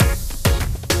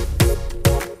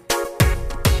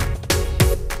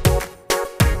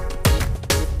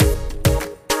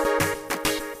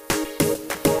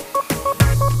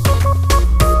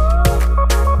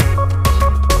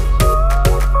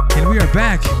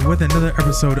with another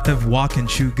episode of Walk and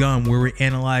Chew Gum, where we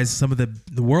analyze some of the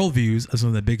worldviews of some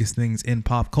of the biggest things in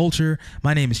pop culture.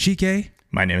 My name is Chike.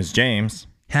 My name is James.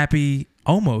 Happy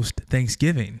almost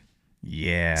Thanksgiving.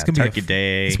 Yeah, it's gonna Turkey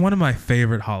Day. It's one of my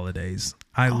favorite holidays.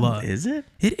 I love. Is it?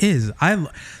 It is.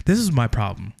 This is my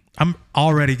problem. I'm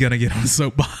already gonna get on the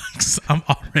soapbox. I'm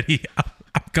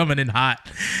coming in hot.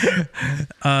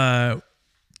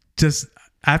 Just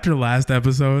after the last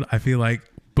episode, I feel like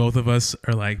both of us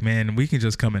are like, man, we can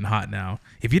just come in hot now.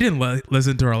 If you didn't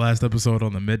listen to our last episode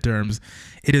on the midterms,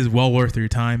 it is well worth your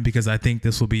time, because I think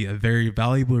this will be a very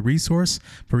valuable resource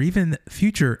for even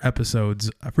future episodes,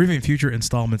 for even future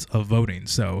installments of voting.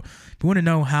 So if you want to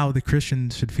know how the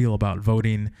Christians should feel about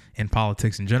voting and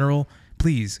politics in general,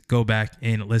 please go back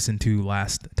and listen to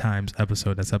last time's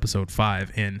episode. That's episode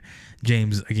 5. And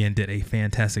James, again, did a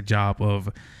fantastic job of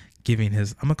giving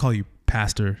his, I'm going to call you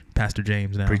Pastor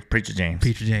James now. Preacher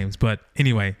James. But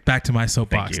anyway, back to my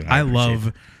soapbox. I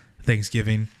love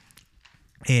Thanksgiving,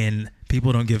 and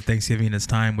people don't give Thanksgiving its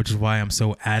time, which is why I'm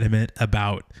so adamant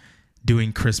about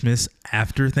doing Christmas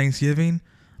after Thanksgiving.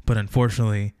 But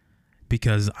unfortunately,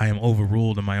 because I am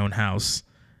overruled in my own house,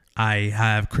 I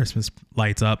have Christmas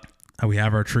lights up. We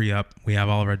have our tree up. We have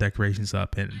all of our decorations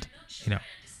up. And,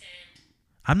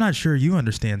 I'm not sure you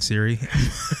understand, Siri.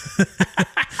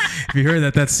 If you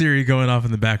heard that's Siri going off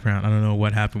in the background. I don't know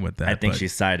what happened with that. I think she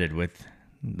sided with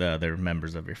the other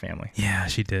members of your family. Yeah,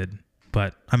 she did.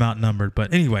 But I'm outnumbered.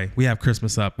 But anyway, we have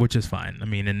Christmas up, which is fine. I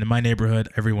mean, in my neighborhood,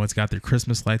 everyone's got their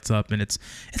Christmas lights up, and it's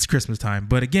Christmas time.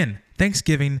 But again,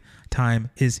 Thanksgiving time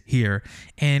is here,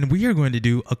 and we are going to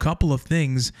do a couple of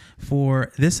things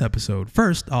for this episode.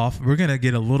 First off, we're going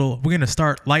to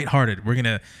start lighthearted. We're going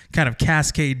to kind of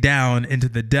cascade down into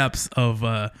the depths of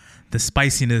the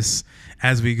spiciness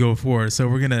as we go forward. So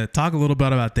we're going to talk a little bit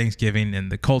about Thanksgiving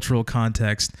and the cultural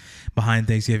context behind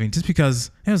Thanksgiving, just because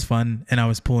it was fun, and I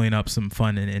was pulling up some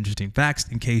fun and interesting facts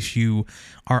in case you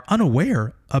are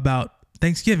unaware about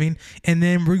Thanksgiving. And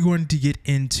then we're going to get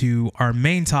into our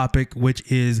main topic, which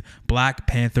is Black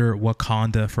Panther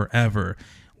Wakanda Forever.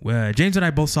 James and I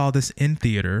both saw this in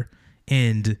theater,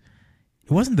 and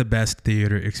it wasn't the best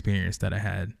theater experience that I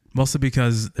had, mostly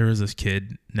because there was this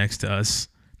kid next to us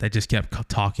that just kept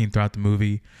talking throughout the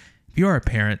movie. If you are a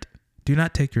parent, do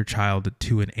not take your child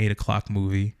to an 8 o'clock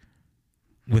movie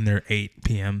when they're 8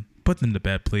 p.m. Put them to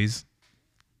bed, please.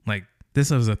 Like,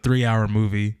 this was a 3-hour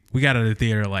movie. We got out of the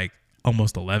theater like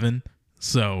almost 11.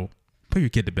 So put your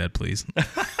kid to bed, please.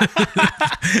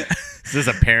 This is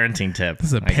a parenting tip. This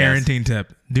is a parenting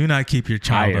tip. Do not keep your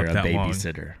child up that long. Hire a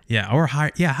babysitter. Yeah, or hire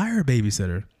a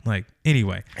babysitter. Like,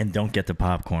 anyway. And don't get the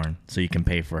popcorn so you can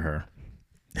pay for her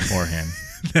or him.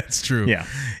 That's true.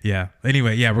 Yeah.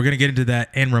 Anyway, we're going to get into that.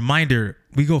 And reminder,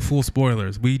 we go full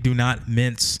spoilers. We do not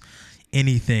mince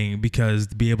anything, because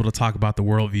to be able to talk about the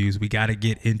worldviews, we got to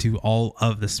get into all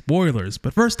of the spoilers.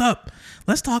 But first up,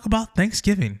 let's talk about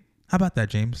Thanksgiving. How about that,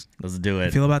 James? Let's do it.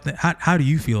 You feel about that? How do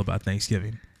you feel about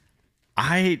Thanksgiving?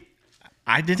 I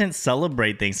didn't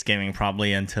celebrate Thanksgiving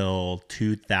probably until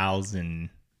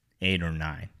 2008 or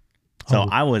 9. So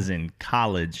I was in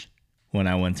college when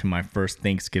I went to my first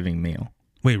Thanksgiving meal.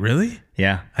 Wait, really?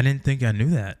 Yeah. I didn't think I knew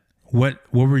that. What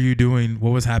were you doing?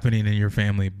 What was happening in your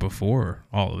family before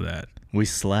all of that? We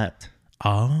slept.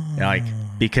 Oh.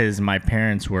 Because my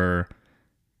parents were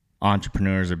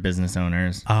entrepreneurs or business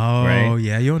owners. Oh, right?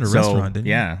 Yeah. You owned a restaurant, didn't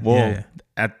you? Yeah. Well,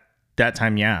 at that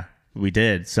time, we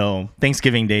did. So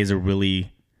Thanksgiving Day is a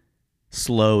really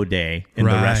slow day in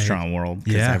the restaurant world,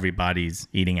 because everybody's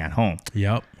eating at home.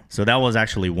 Yep. So that was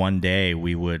actually one day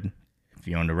we would, if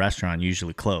you owned a restaurant,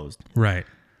 usually closed. Right.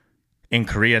 In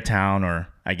Koreatown, or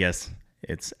I guess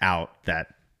it's out,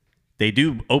 that they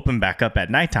do open back up at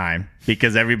nighttime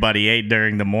because everybody ate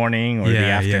during the morning or the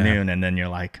afternoon. And then you're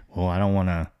like, well, I don't want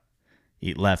to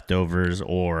eat leftovers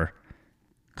or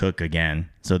cook again.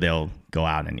 So they'll go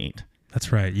out and eat.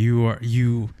 That's right.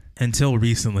 You until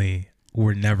recently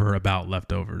were never about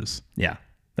leftovers. Yeah,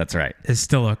 that's right. It's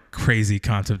still a crazy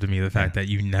concept to me, the fact that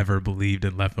you never believed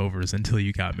in leftovers until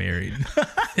you got married.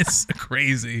 It's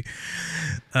crazy.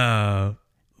 But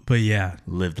yeah.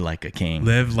 Lived like a king.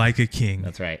 Live like a king.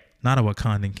 That's right. Not a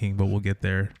Wakandan king, but we'll get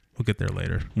there. We'll get there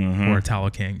later. Or a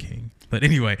Talocan king. But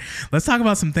anyway, let's talk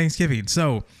about some Thanksgiving.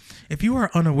 So if you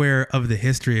are unaware of the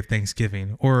history of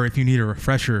Thanksgiving, or if you need a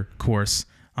refresher course,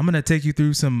 I'm going to take you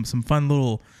through some fun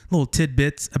little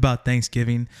tidbits about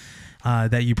Thanksgiving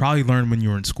that you probably learned when you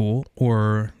were in school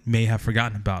or may have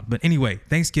forgotten about. But anyway,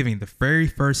 Thanksgiving, the very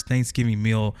first Thanksgiving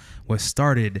meal was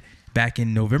started back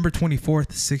in November 24th,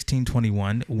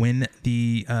 1621, when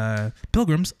the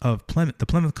Pilgrims of Plymouth, the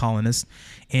Plymouth colonists,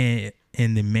 and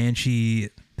the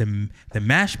the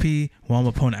mashed pea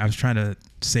wampanoag. I was trying to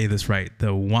say this right.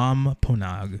 The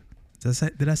wampanoag.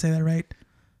 Did I say that right?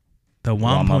 The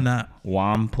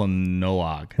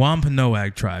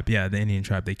Wampanoag tribe. Yeah, the Indian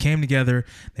tribe. They came together.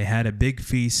 They had a big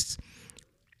feast.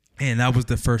 And that was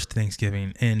the first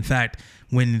Thanksgiving. In fact,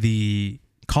 when the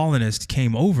colonists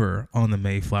came over on the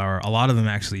Mayflower, a lot of them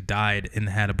actually died and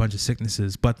had a bunch of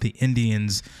sicknesses. But the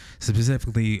Indians,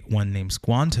 specifically one named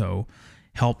Squanto,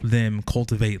 helped them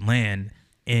cultivate land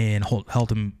and helped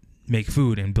them make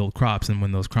food and build crops. And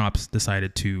when those crops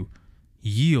decided to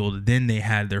yield, then they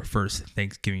had their first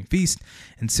Thanksgiving feast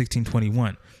in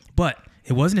 1621. But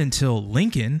it wasn't until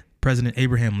Lincoln, President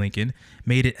Abraham Lincoln,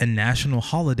 made it a national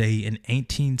holiday in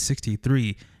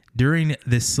 1863 during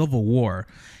the Civil War.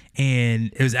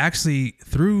 And it was actually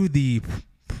through the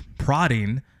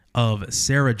prodding of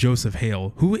Sarah Joseph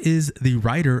Hale, who is the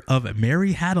writer of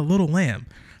Mary Had a Little Lamb.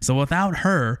 So without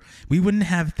her, we wouldn't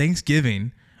have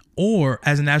Thanksgiving or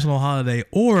as a national holiday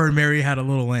or Mary Had a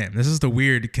Little Lamb. This is the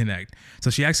weird connect. So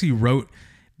she actually wrote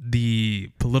the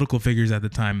political figures at the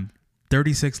time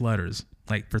 36 letters,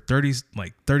 like for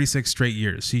 36 straight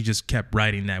years. She just kept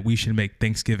writing that we should make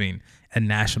Thanksgiving a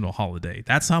national holiday.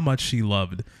 That's how much she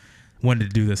wanted to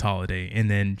do this holiday. And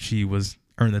then she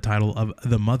earned the title of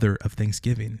the Mother of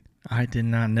Thanksgiving. I did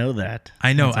not know that.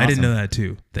 I know. That's awesome. I didn't know that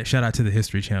too. Shout out to the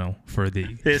History Channel for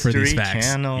these facts.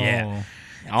 Channel. Yeah.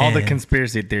 All the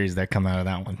conspiracy theories that come out of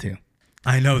that one too.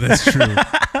 I know that's true.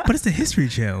 But it's the History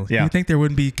Channel. Yeah. You'd think there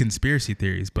wouldn't be conspiracy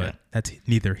theories, but that's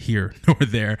neither here nor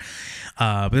there.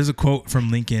 But there's a quote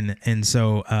from Lincoln. And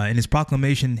so in his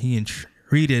proclamation, he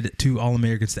entreated to all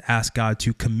Americans to ask God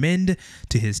to commend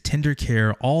to his tender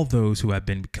care all those who have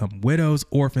become widows,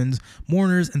 orphans,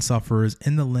 mourners, and sufferers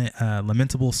in the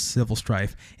lamentable civil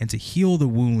strife, and to heal the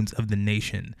wounds of the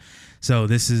nation. So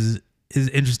this is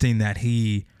interesting that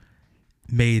he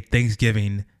made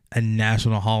Thanksgiving a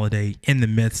national holiday in the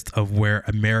midst of where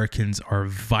Americans are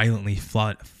violently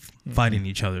fighting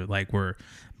each other, like where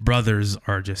brothers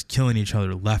are just killing each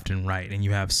other left and right, and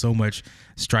you have so much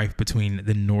strife between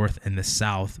the North and the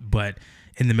South. But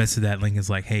in the midst of that, Lincoln's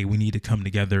like, hey, we need to come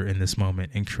together in this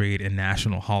moment and create a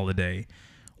national holiday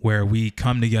where we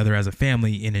come together as a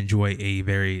family and enjoy a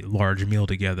very large meal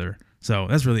together. So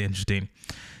that's really interesting.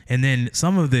 And then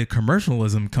some of the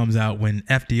commercialism comes out when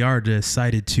FDR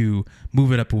decided to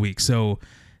move it up a week. So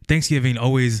Thanksgiving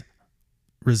always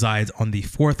resides on the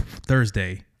fourth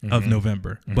Thursday of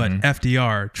November. But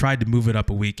FDR tried to move it up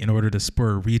a week in order to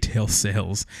spur retail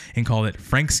sales and call it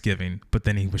Franksgiving. But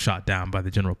then he was shot down by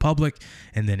the general public,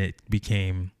 and then it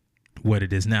became what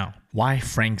it is now. Why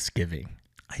Franksgiving?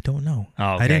 I don't know.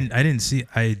 Oh, okay. I didn't see.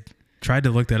 I tried to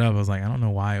look that up. I was like, I don't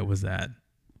know why it was that,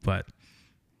 but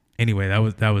anyway,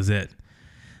 that was it.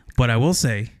 But I will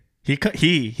say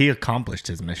he accomplished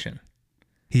his mission.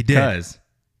 He did. Because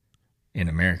in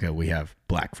America we have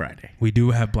Black Friday. We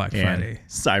do have Black Friday,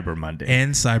 Cyber Monday,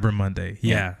 and Cyber Monday.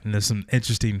 Yeah, and there's some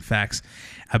interesting facts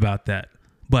about that.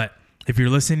 But if you're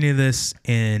listening to this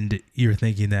and you're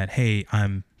thinking that, hey,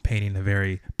 I'm painting a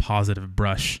very positive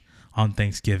brush on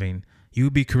Thanksgiving, you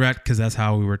would be correct, because that's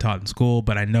how we were taught in school.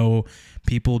 But I know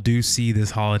people do see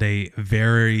this holiday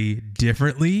very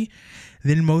differently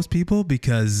than most people,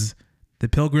 because the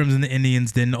Pilgrims and the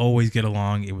Indians didn't always get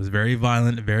along. It was very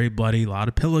violent, very bloody, a lot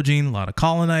of pillaging, a lot of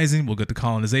colonizing. We'll get to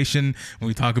colonization when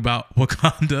we talk about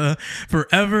Wakanda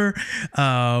Forever.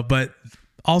 But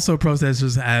also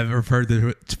protesters have referred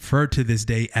to this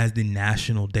day as the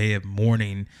National Day of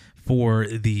Mourning for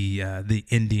the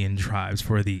Indian tribes,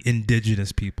 for the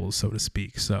indigenous peoples, so to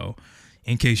speak. So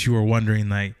in case you were wondering,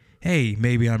 like, hey,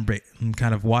 maybe I'm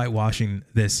kind of whitewashing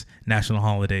this national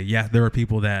holiday. Yeah, there are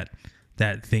people that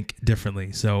think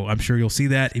differently. So I'm sure you'll see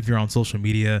that if you're on social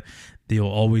media. You'll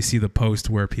always see the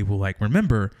post where people like,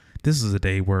 remember, this is a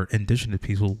day where indigenous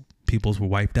peoples were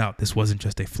wiped out. This wasn't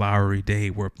just a flowery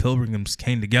day where pilgrims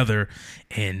came together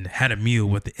and had a meal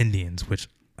with the Indians, which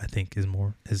I think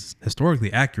is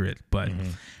historically accurate. But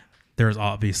there's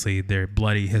obviously their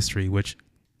bloody history, which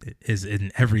is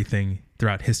in everything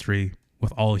throughout history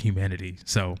with all humanity.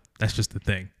 So that's just the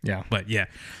thing. Yeah. But yeah,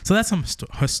 so that's some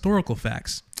historical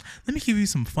facts. Let me give you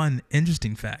some fun,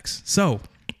 interesting facts. So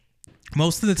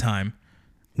most of the time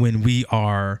when we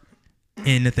are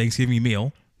in a Thanksgiving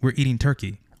meal, we're eating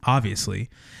turkey, obviously.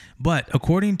 But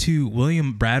according to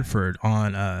William Bradford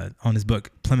on his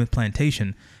book Plymouth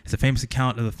Plantation, it's a famous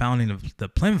account of the founding of the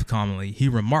Plymouth colony. He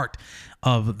remarked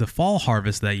of the fall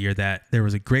harvest that year that there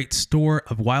was a great store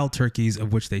of wild turkeys,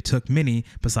 of which they took many,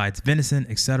 besides venison,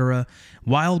 etc.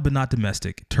 Wild but not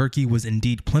domestic, turkey was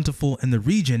indeed plentiful in the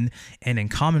region and a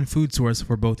common food source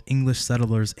for both English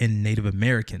settlers and Native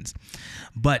Americans.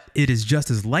 But it is just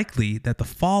as likely that the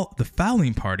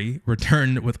fowling party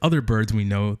returned with other birds we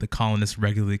know the colonists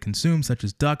regularly consume, such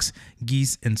as ducks,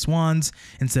 geese, and swans.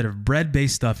 Instead of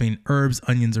bread-based stuffing, herbs,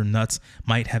 onions, or nuts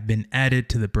might have been added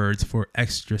to the birds for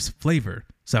extra flavor.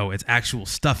 So it's actual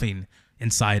stuffing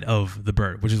inside of the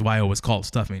bird, which is why it was called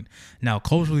stuffing. Now,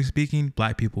 culturally speaking,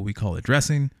 black people, we call it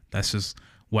dressing. That's just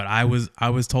what I was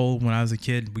told when I was a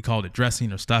kid. We called it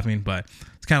dressing or stuffing, but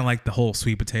it's kind of like the whole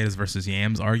sweet potatoes versus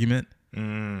yams argument.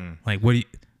 Like, what do you...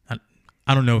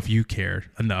 I don't know if you care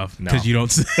enough because you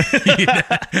don't.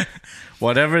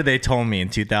 Whatever they told me in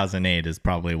 2008 is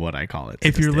probably what I call it.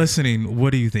 If you're listening,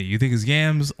 what do you think? You think it's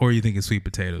yams or you think it's sweet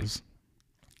potatoes?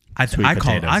 I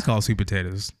call it sweet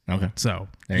potatoes. Okay. So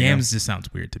yams just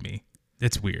sounds weird to me.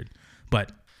 It's weird.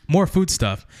 But more food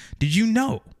stuff. Did you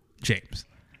know, James,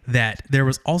 that there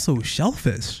was also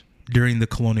shellfish during the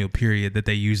colonial period that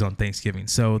they used on Thanksgiving?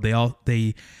 So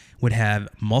they would have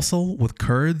mussel with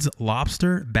curds,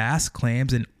 lobster, bass,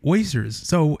 clams, and oysters.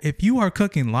 So if you are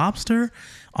cooking lobster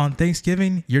on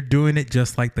Thanksgiving, you're doing it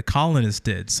just like the colonists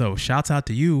did. So shouts out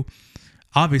to you,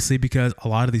 obviously, because a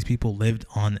lot of these people lived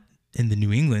in the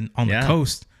New England on the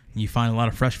coast, and you find a lot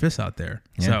of fresh fish out there.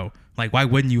 Yeah. So like, why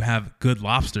wouldn't you have good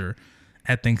lobster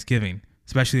at Thanksgiving,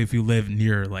 especially if you live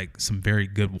near like some very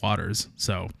good waters?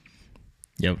 So,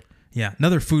 yep. Yeah.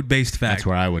 Another food-based fact. That's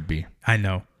where I would be. I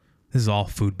know. This is all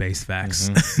food-based facts.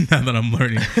 Now that I'm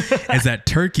learning, is that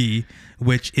turkey,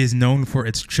 which is known for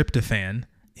its tryptophan,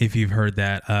 if you've heard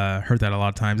that a lot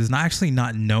of times, is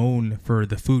not known for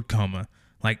the food coma.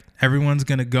 Like, everyone's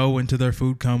gonna go into their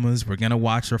food comas. We're gonna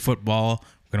watch their football.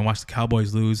 We're gonna watch the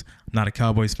Cowboys lose. I'm not a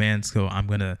Cowboys fan, so I'm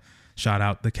gonna shout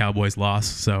out the Cowboys loss.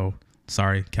 So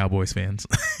sorry, Cowboys fans.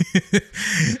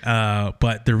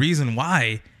 But the reason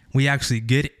why we actually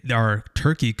get our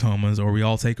turkey comas, or we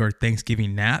all take our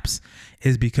Thanksgiving naps,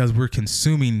 is because we're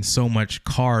consuming so much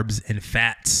carbs and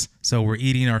fats. So we're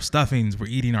eating our stuffings, we're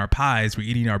eating our pies, we're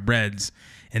eating our breads,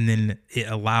 and then it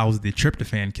allows the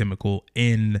tryptophan chemical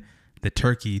in the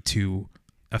turkey to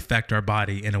affect our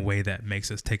body in a way that makes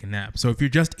us take a nap. So if you're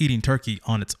just eating turkey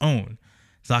on its own,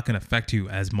 it's not going to affect you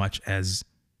as much as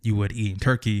you would eating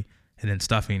turkey and then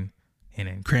stuffing and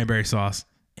then cranberry sauce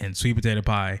and sweet potato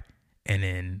pie and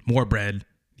then more bread.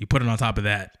 You put it on top of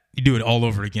that. You do it all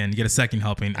over again. You get a second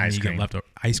helping and you get leftover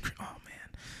ice cream. Oh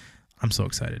man, I'm so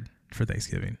excited for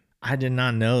Thanksgiving. I did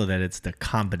not know that it's the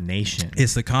combination.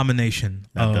 It's the combination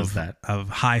of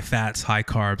high fats, high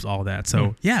carbs, all that.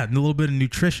 So yeah, and a little bit of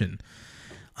nutrition.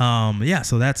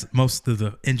 So that's most of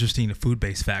the interesting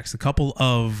food-based facts. A couple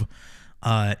of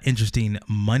interesting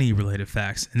money-related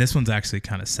facts, and this one's actually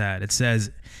kind of sad. It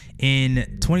says in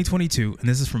 2022, and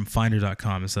this is from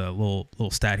Finder.com. It's a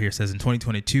little stat here. It says in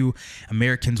 2022,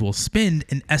 Americans will spend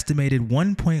an estimated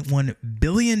 $1.1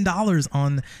 billion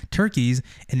on turkeys,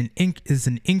 and is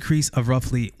an increase of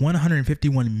roughly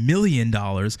 $151 million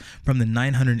from the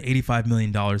 $985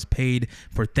 million paid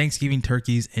for Thanksgiving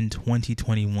turkeys in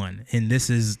 2021. And this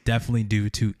is definitely due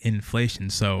to inflation.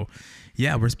 So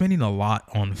yeah, we're spending a lot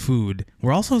on food.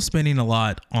 We're also spending a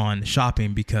lot on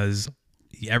shopping because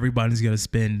everybody's going to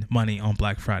spend money on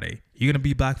Black Friday. You going to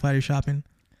be Black Friday shopping?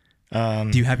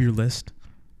 Do you have your list?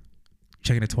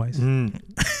 Checking it twice?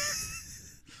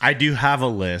 I do have a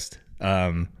list,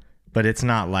 but it's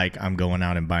not like I'm going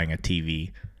out and buying a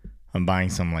TV. I'm buying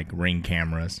some like Ring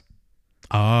cameras.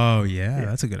 Oh, yeah.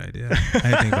 That's a good idea. I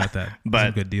didn't think about that. But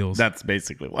some good deals. That's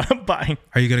basically what I'm buying.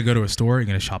 Are you going to go to a store or are you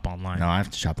going to shop online? No, I have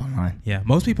to shop online. Yeah.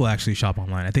 Most people actually shop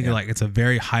online. I think it's a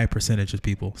very high percentage of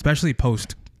people, especially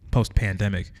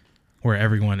post-pandemic, where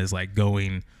everyone is like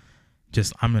going,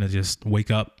 I'm going to just wake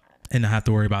up and not have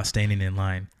to worry about standing in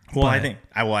line. Well, I think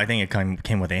it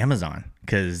came with Amazon.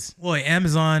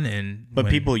 Amazon But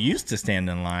people used to stand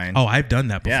in line. Oh, I've done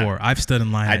that before. Yeah. I've stood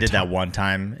in line. I did that one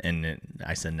time, and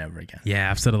I said never again. Yeah,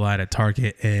 I've stood in line at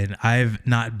Target, and I've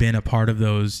not been a part of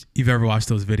those. You've ever watched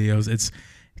those videos? It's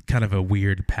kind of a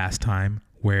weird pastime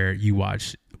where you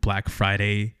watch Black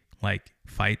Friday like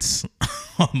fights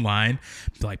online.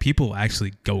 Like, people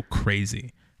actually go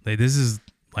crazy. Like, this is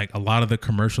like a lot of the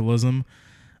commercialism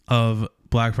of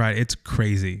Black Friday. It's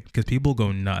crazy because people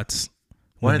go nuts.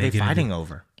 What are they fighting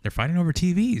over? They're fighting over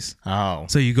TVs. Oh.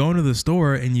 So you go into the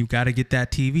store and you got to get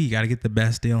that TV. You got to get the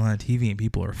best deal on a TV, and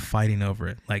people are fighting over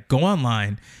it. Like, go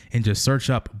online and just search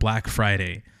up Black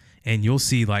Friday, and you'll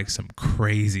see like some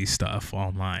crazy stuff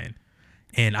online.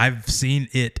 And I've seen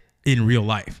it in real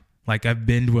life. Like, I've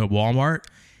been to a Walmart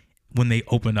when they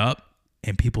open up,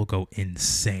 and people go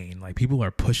insane. Like, people are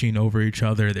pushing over each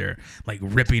other. They're like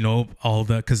ripping up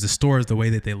because the stores, the way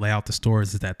that they lay out the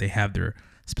stores is that they have their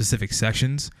specific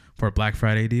sections for Black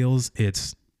Friday deals.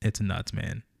 It's nuts,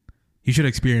 man. You should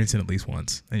experience it at least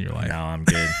once in your life. No, I'm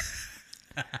good.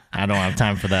 I don't have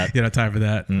time for that. You don't have time for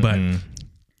that. Mm-mm.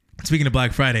 But speaking of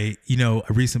Black Friday, a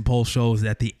recent poll shows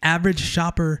that the average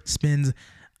shopper spends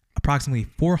approximately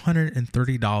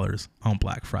 $430 on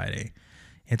Black Friday.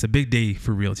 It's a big day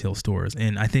for retail stores.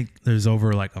 And I think there's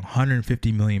over like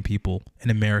 150 million people in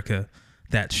America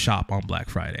that shop on Black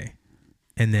Friday.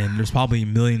 And then there's probably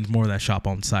millions more that shop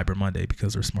on Cyber Monday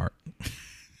because they're smart.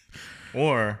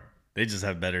 Or they just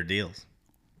have better deals.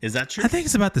 Is that true? I think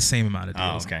it's about the same amount of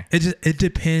deals. Oh, okay. It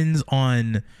depends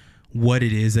on what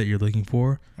it is that you're looking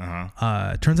for.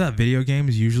 Turns out video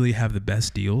games usually have the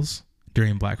best deals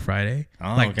during Black Friday.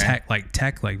 Oh, like okay.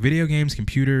 tech, like video games,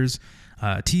 computers,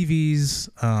 TVs,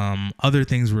 other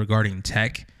things regarding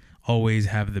tech always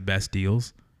have the best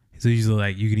deals. So usually,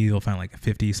 like, you can either find like a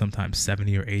 50, sometimes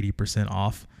 70 or 80%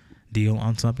 off deal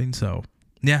on something. So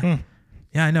yeah,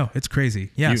 yeah, I know, it's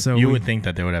crazy. Yeah, so you would think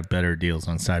that they would have better deals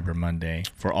on Cyber Monday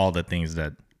for all the things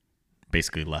that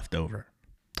basically left over.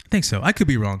 I think so. I could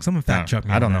be wrong. Someone fact check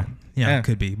me. I don't know. Yeah, it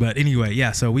could be. But anyway,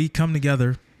 yeah. So we come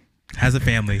together as a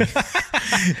family,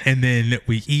 and then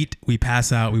we eat, we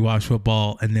pass out, we watch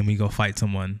football, and then we go fight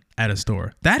someone at a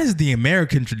store. That is the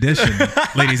American tradition,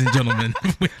 ladies and gentlemen.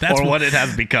 Or what it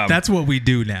has become. That's what we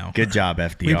do now. Good job,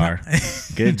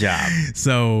 FDR. Good job.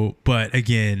 So, but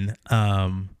again,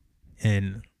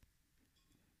 and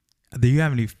do you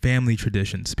have any family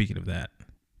traditions? Speaking of that,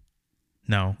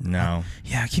 no.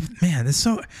 Yeah,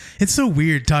 it's so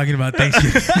weird talking about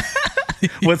Thanksgiving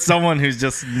with someone who's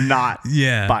just not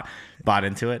bought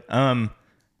into it.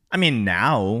 I mean,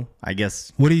 now I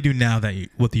guess. What do you do now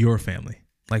with your family,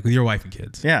 like with your wife and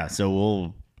kids? Yeah, so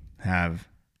we'll have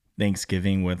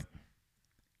Thanksgiving with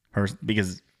her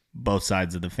because both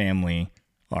sides of the family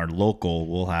are local.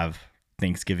 We'll have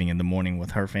Thanksgiving in the morning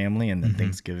with her family, and then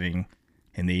Thanksgiving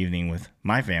in the evening with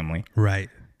my family. Right.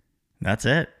 That's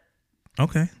it.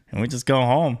 Okay. And we just go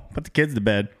home, put the kids to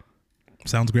bed.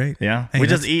 Sounds great. Yeah. Hey, we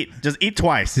just eat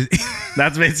twice.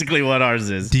 That's basically what ours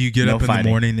is. Do you get up in the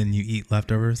morning and you eat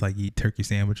leftovers, like you eat turkey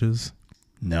sandwiches?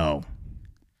 No.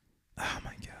 Oh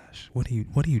my gosh. What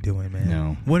are you doing, man?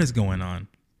 No. What is going on?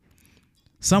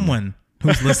 Someone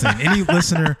who's listening, any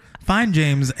listener, find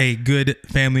James a good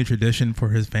family tradition for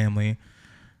his family.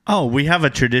 Oh, we have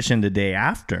a tradition the day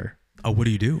after. Oh, what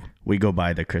do you do? We go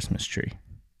buy the Christmas tree.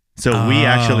 So we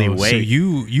actually wait. So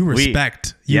you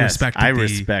respect. I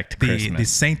respect Christmas. The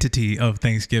sanctity of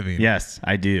Thanksgiving. Yes,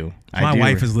 I do. My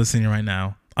wife is listening right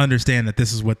now. Understand that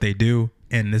this is what they do,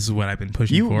 and this is what I've been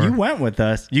pushing for. You went with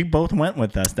us. You both went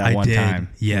with us that one time.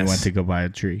 Yes. We went to go buy a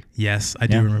tree. Yes, I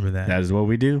do remember that. That is what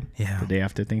we do. Yeah. The day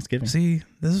after Thanksgiving. See,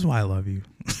 this is why I love you.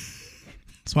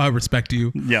 That's why I respect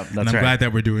you. Yep, that's right. And I'm glad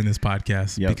that we're doing this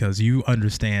podcast because you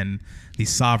understand the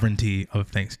sovereignty of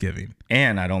Thanksgiving.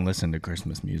 And I don't listen to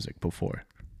Christmas music before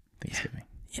Thanksgiving.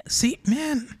 Yeah. See,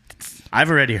 man.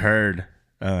 I've already heard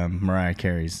Mariah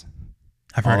Carey's.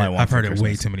 I've heard it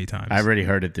way too many times. I've already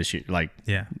heard it this year.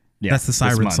 Yeah. That's the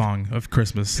siren song of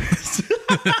Christmas.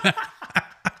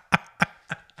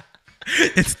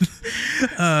 It's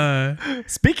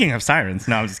speaking of sirens.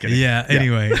 No, I'm just kidding. Yeah.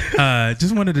 Anyway,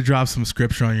 just wanted to drop some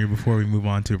scripture on you before we move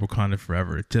on to Wakanda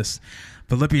Forever. Just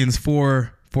Philippians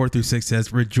 4:4-6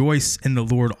 says, "Rejoice in the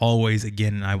Lord always.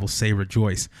 Again, and I will say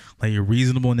rejoice. Let your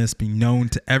reasonableness be known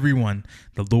to everyone.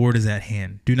 The Lord is at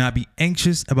hand. Do not be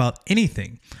anxious about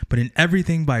anything, but in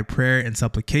everything by prayer and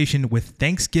supplication with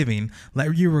thanksgiving,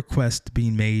 let your request be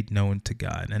made known to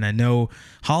God." And I know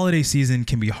holiday season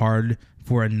can be hard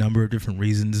for a number of different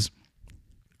reasons.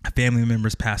 Family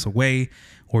members pass away,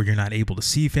 or you're not able to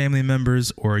see family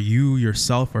members, or you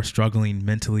yourself are struggling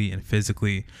mentally and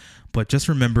physically. But just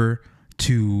remember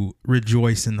to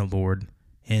rejoice in the Lord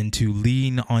and to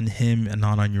lean on Him and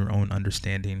not on your own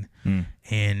understanding.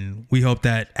 And we hope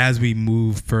that as we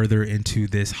move further into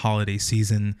this holiday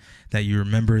season, that you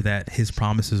remember that His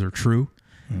promises are true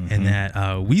and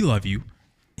that we love you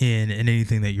in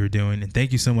anything that you're doing. And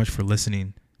thank you so much for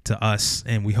listening to us,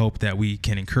 and we hope that we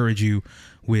can encourage you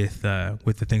with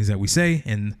the things that we say,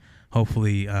 and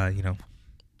hopefully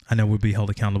I know we'll be held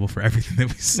accountable for everything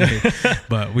that we say,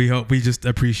 but we just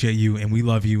appreciate you and we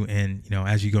love you. And,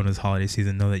 as you go into this holiday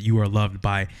season, know that you are loved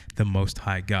by the Most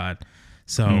High God.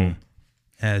 So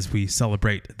as we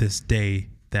celebrate this day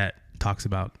that talks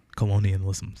about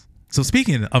colonialism. So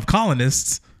speaking of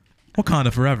colonists,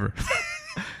 Wakanda Forever.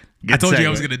 I told you I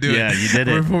was going to do it. Yeah, you did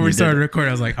it. Before we started recording,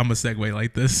 I was like, I'm going to segue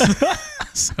like this.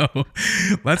 So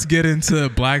let's get into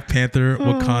Black Panther,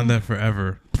 Wakanda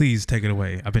Forever. Please take it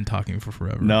away. I've been talking for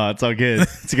forever. No, it's all good.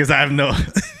 It's because I have no...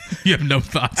 You have no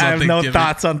thoughts on Thanksgiving? I have Thanksgiving? no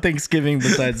thoughts on Thanksgiving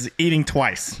besides eating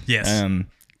twice. Yes.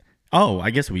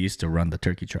 I guess we used to run the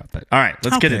turkey trot, but all right,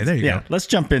 let's get it. There you go. Let's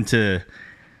jump into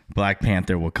Black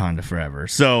Panther, Wakanda Forever.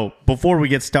 So before we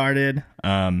get started,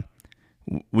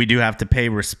 we do have to pay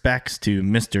respects to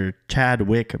Mr.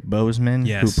 Chadwick Boseman,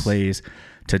 who plays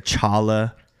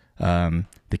T'Challa,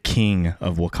 the king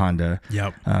of Wakanda.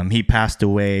 Yep. He passed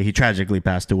away. He tragically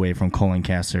passed away from colon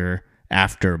cancer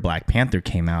after Black Panther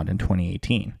came out in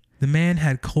 2018. The man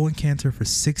had colon cancer for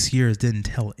 6 years, didn't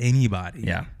tell anybody.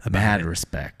 Yeah, about mad it.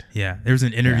 respect. Yeah, there was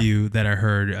an interview that I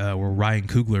heard where Ryan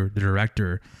Coogler, the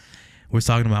director, was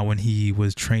talking about when he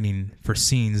was training for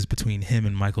scenes between him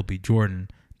and Michael B. Jordan.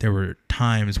 There were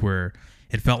times where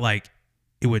it felt like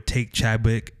it would take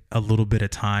Chadwick a little bit of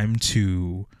time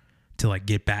to like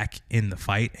get back in the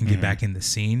fight and get back in the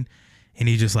scene. And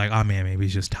he's just like, oh man, maybe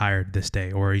he's just tired this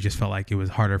day. Or he just felt like it was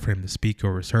harder for him to speak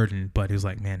or was hurting. But he was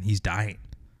like, man, he's dying.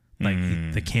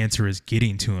 Like the cancer is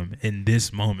getting to him in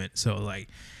this moment. So like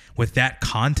with that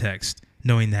context,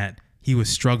 knowing that he was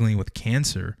struggling with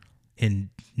cancer and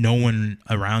no one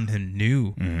around him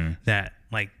knew that,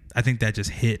 like, I think that just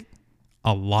hit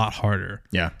a lot harder.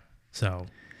 Yeah. So.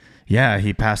 Yeah,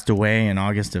 he passed away in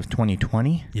August of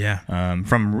 2020. Yeah.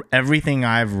 From everything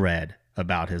I've read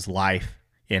about his life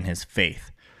and his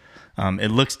faith, it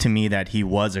looks to me that he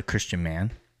was a Christian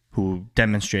man who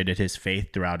demonstrated his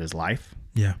faith throughout his life.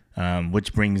 Yeah.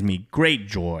 Which brings me great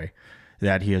joy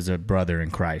that he is a brother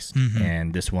in Christ,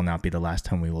 and this will not be the last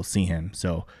time we will see him.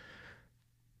 So,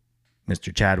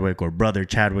 Mr. Chadwick or Brother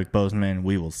Chadwick Boseman,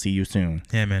 we will see you soon.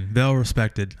 Yeah, man. Well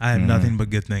respected. I have nothing but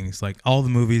good things. Like all the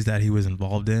movies that he was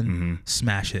involved in,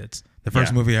 smash hits. The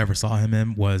first movie I ever saw him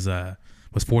in was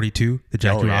 42, the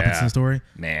Jackie Robinson story.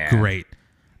 Man. Great.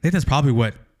 I think that's probably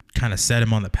what kind of set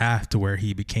him on the path to where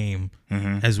he became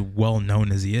as well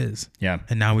known as he is. Yeah.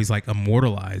 And now he's like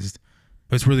immortalized.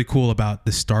 What's really cool about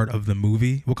the start of the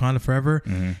movie Wakanda Forever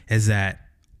is that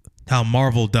how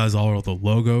Marvel does all of the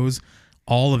logos,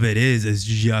 all of it is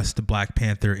just Black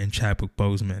Panther and Chadwick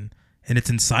Boseman. And it's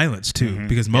in silence too,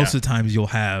 because most of the times you'll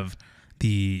have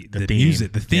the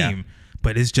music, the theme,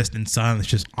 but it's just in silence,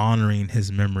 just honoring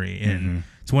his memory. And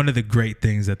it's one of the great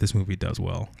things that this movie does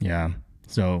well. Yeah.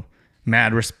 So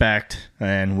mad respect,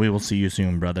 and we will see you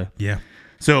soon, brother. Yeah.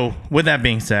 So with that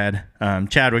being said,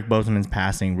 Chadwick Boseman's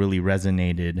passing really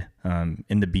resonated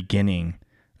in the beginning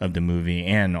of the movie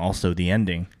and also the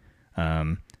ending.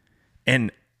 And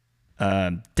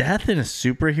death in a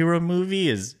superhero movie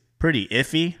is pretty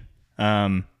iffy.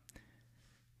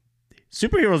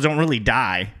 Superheroes don't really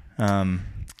die.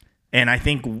 And I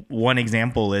think one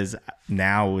example is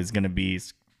going to be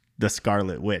the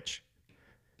Scarlet Witch,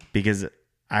 because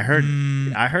I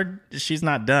heard she's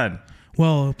not done.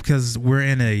 Well, because we're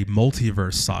in a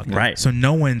multiverse saga. Right. So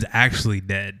no one's actually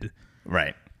dead.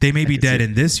 Right. They may be dead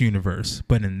in this universe,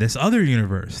 but in this other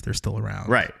universe, they're still around.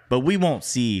 Right. But we won't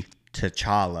see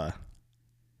T'Challa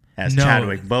as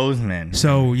Chadwick Boseman.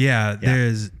 So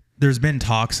there's been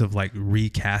talks of like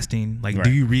recasting. Like,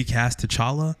 do you recast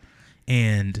T'Challa?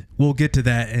 And we'll get to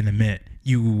that in a minute.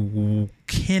 You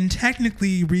can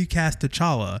technically recast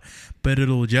T'Challa, but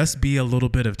it'll just be a little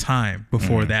bit of time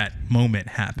before that moment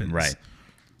happens. Right.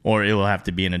 Or it will have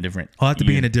to be in a different... It'll have to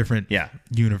be in a different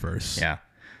universe. Yeah.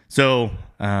 So,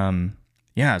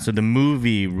 so the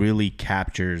movie really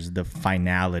captures the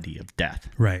finality of death.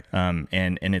 Right.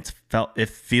 And it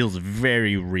feels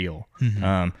very real.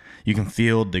 You can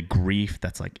feel the grief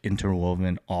that's like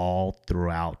interwoven all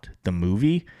throughout the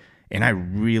movie. And I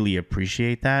really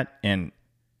appreciate that. And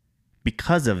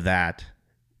because of that,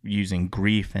 using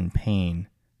grief and pain,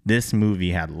 this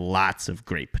movie had lots of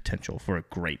great potential for a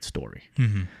great story.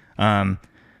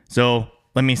 So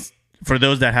for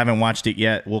those that haven't watched it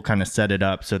yet, we'll kind of set it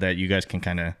up so that you guys can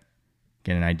kind of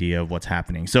get an idea of what's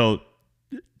happening. So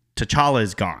T'Challa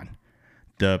is gone.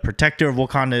 The protector of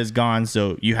Wakanda is gone.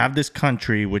 So you have this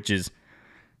country, which is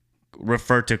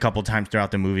referred to a couple times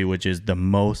throughout the movie, which is the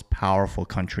most powerful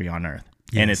country on earth.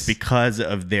 Yes. And it's because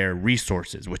of their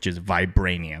resources, which is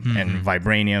vibranium. And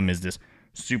vibranium is this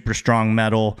super strong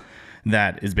metal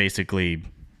that is basically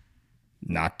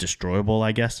not destroyable,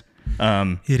 I guess.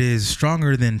 It is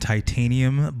stronger than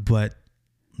titanium, but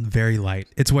very light.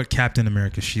 It's what Captain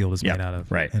America's shield is made out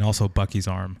of. Right. And also Bucky's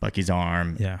arm.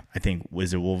 Yeah. I think,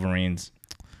 was it Wolverine's?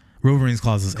 Wolverine's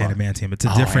claws is adamantium. It's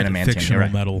a different fictional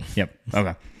metal. Yep.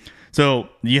 Okay. So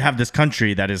you have this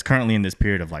country that is currently in this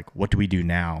period of like, what do we do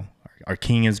now? Our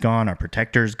king is gone. Our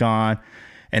protector's gone.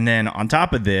 And then on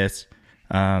top of this,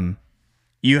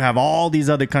 you have all these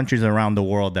other countries around the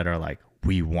world that are like,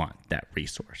 we want that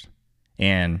resource.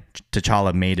 And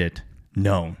T'Challa made it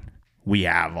known. We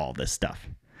have all this stuff.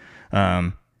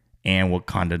 And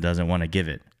Wakanda doesn't want to give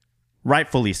it.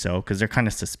 Rightfully so, because they're kind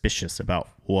of suspicious about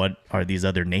what are these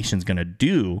other nations going to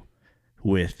do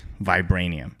with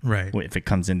vibranium, right, if it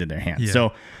comes into their hands.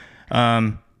 So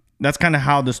that's kind of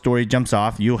how the story jumps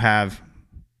off. You have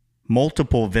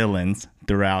multiple villains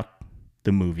throughout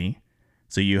the movie.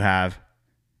 So you have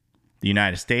the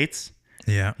United States,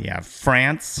 you have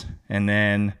France, and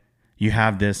then you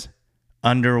have this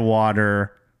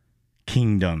underwater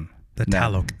kingdom. The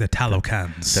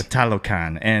Talokans. The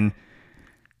Talokan.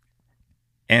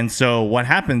 And so what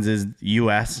happens is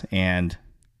US and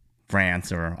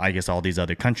France, or I guess all these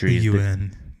other countries. The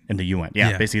UN. And the UN.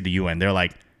 Yeah, basically the UN. They're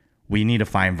like, we need to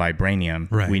find vibranium.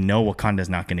 Right. We know Wakanda's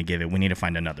not going to give it. We need to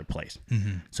find another place.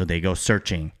 Mm-hmm. So they go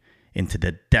searching into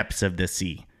the depths of the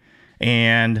sea.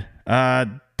 And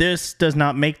this does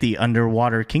not make the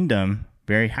underwater kingdom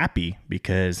very happy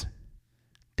because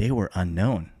they were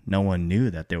unknown. No one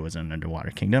knew that there was an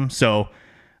underwater kingdom. So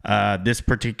this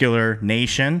particular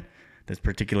nation, this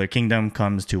particular kingdom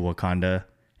comes to Wakanda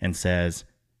and says,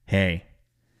 hey,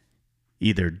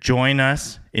 either join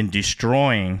us in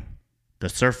destroying the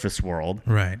surface world,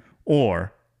 right,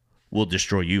 or we'll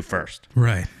destroy you first.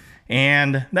 Right.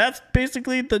 And that's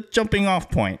basically the jumping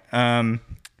off point. And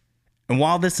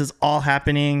while this is all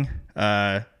happening,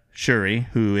 Shuri,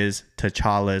 who is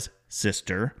T'Challa's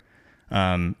sister,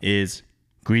 is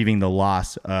grieving the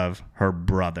loss of her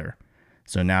brother.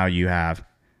 So now you have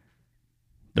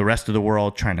the rest of the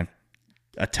world trying to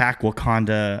attack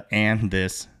Wakanda and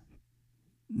this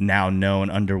now known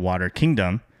underwater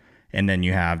kingdom. And then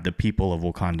you have the people of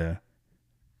Wakanda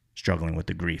struggling with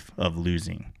the grief of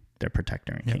losing their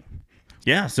protector and king.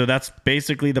 Yeah, so that's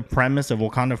basically the premise of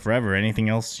Wakanda Forever. Anything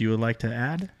else you would like to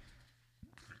add?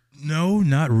 No,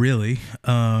 not really.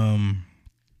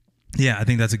 Yeah, I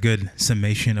think that's a good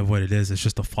summation of what it is. It's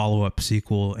just a follow-up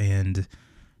sequel and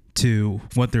to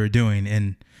what they're doing.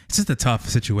 And it's just a tough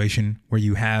situation where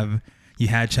you had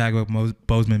Chadwick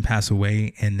Boseman pass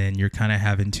away, and then you're kind of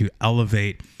having to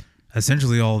elevate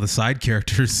essentially all the side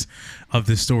characters of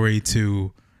the story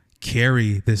to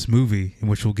carry this movie,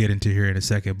 which we'll get into here in a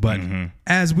second. But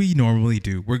as we normally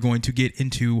do, we're going to get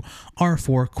into our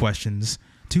 4 questions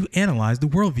to analyze the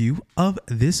worldview of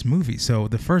this movie. So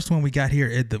the first one we got here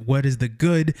is what is the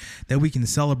good that we can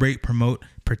celebrate, promote,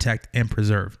 protect, and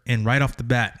preserve? And right off the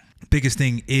bat, biggest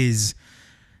thing is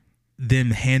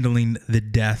them handling the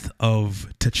death of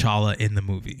T'Challa in the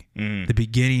movie. The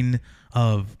beginning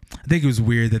of, I think it was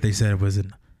weird that they said it was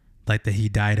that he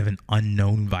died of an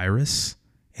unknown virus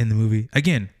in the movie.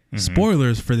 Again,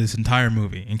 spoilers for this entire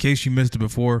movie. In case you missed it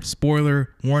before, spoiler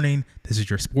warning. This is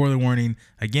your spoiler warning.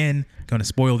 Again, going to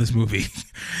spoil this movie.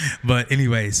 But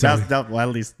anyway, so well, at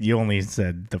least you only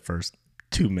said the first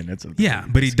 2 minutes of the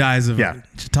movie. But he dies of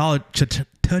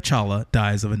T'Challa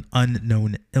dies of an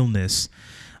unknown illness.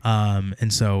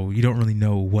 And so you don't really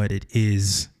know what it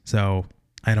is. So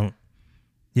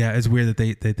it's weird that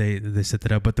they set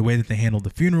that up, but the way that they handled the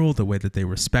funeral, the way that they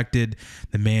respected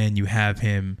the man, you have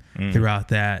him throughout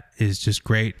that is just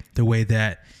great. The way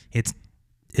that its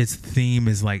theme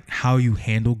is like how you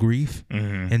handle grief.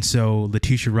 And so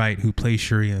Letitia Wright, who plays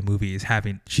Shuri in the movie,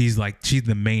 she's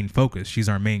the main focus. She's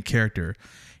our main character.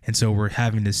 And so we're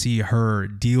having to see her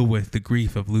deal with the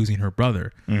grief of losing her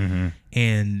brother.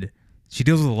 And she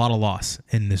deals with a lot of loss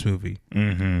in this movie.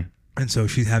 And so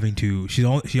she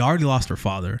already lost her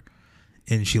father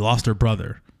and she lost her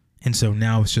brother. And so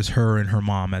now it's just her and her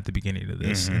mom at the beginning of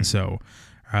this. And so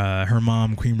her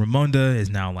mom, Queen Ramonda, is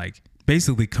now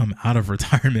basically come out of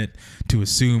retirement to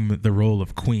assume the role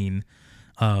of queen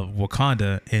of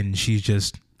Wakanda. And she's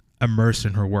just immersed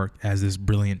in her work as this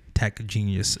brilliant tech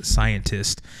genius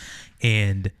scientist.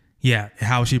 And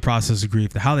how she processes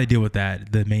grief, how they deal with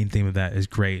that, the main theme of that is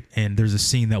great. And there's a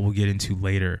scene that we'll get into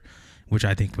later, which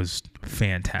I think was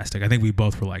fantastic. I think we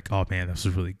both were like, oh man, this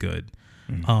was really good.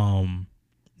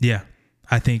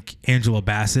 I think Angela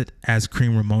Bassett as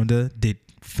Queen Ramonda did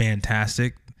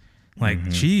fantastic.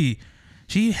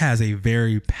 She has a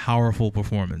very powerful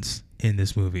performance in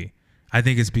this movie. I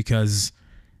think it's because,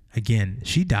 again,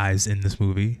 she dies in this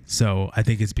movie. So I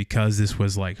think it's because this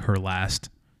was her last,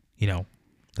 you know,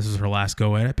 this is her last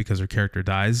go at it because her character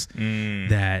dies.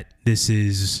 That this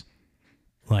is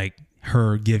like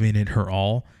her giving it her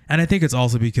all. And I think it's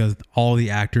also because all the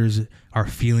actors are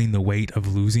feeling the weight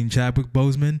of losing Chadwick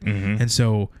Boseman. And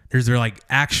so there's like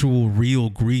actual real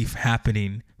grief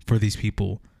happening for these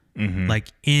people, like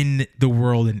in the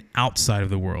world and outside of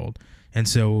the world. And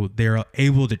so they're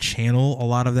able to channel a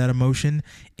lot of that emotion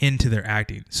into their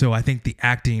acting. So I think the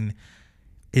acting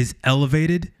is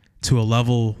elevated to a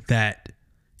level that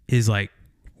is like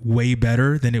way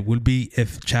better than it would be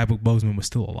if Chadwick Boseman was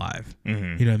still alive. You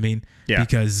know what I mean? Yeah.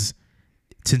 Because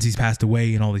since he's passed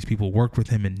away and all these people worked with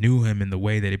him and knew him in the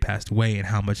way that he passed away and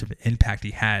how much of an impact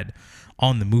he had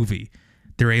on the movie,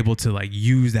 they're able to like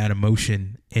use that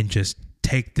emotion and just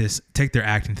take their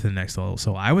acting to the next level.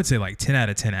 So I would say like 10 out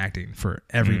of 10 acting for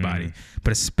everybody,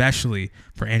 but especially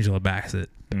for Angela Bassett,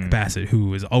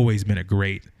 who has always been a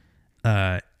great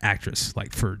actress,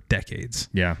 like for decades.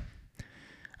 Yeah.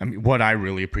 I mean, what I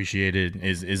really appreciated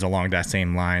is along that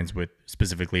same lines with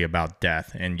specifically about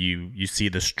death. And you see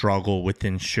the struggle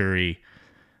within Shuri,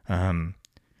 trying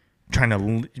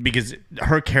to, because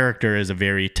her character is a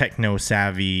very techno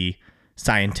savvy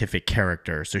scientific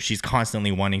character. So she's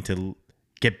constantly wanting to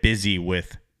get busy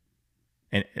with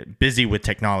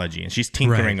technology, and she's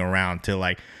tinkering around to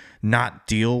like not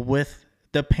deal with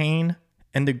the pain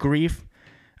and the grief.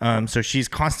 So she's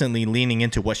constantly leaning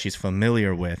into what she's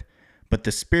familiar with, but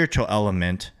the spiritual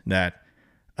element that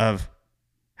of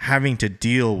having to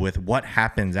deal with what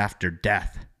happens after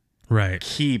death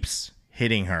keeps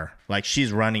hitting her. Like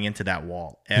she's running into that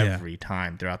wall every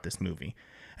time throughout this movie.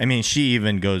 I mean, she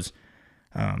even goes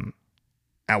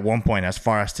at one point as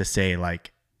far as to say,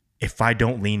 like, if I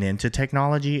don't lean into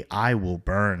technology, I will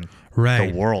burn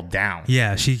the world down.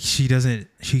 Yeah, she doesn't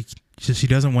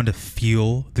want to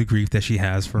feel the grief that she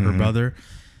has for her brother.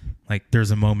 Like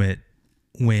there's a moment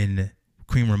when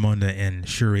Queen Ramonda and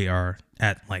Shuri are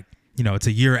at like, you know, it's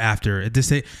a year after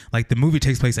like the movie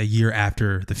takes place a year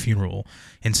after the funeral.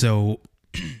 And so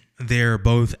they're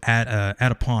both at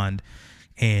a pond,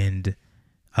 and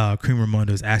Queen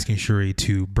Ramonda is asking Shuri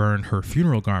to burn her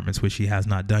funeral garments, which she has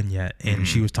not done yet. And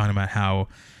she was talking about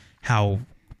how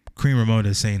Queen Ramonda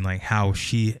is saying like how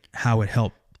it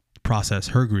helped process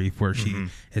her grief, where she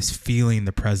is feeling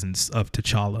the presence of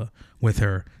T'Challa with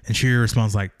her. And Shuri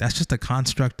responds like, that's just a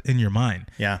construct in your mind.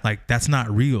 Yeah. Like that's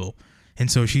not real. And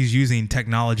so she's using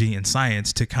technology and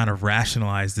science to kind of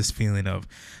rationalize this feeling of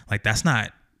like, that's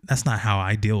not how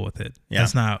I deal with it. Yeah.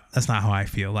 That's not how I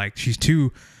feel. Like she's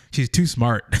too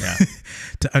smart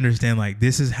to understand like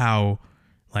this is how,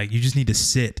 like, you just need to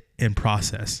sit and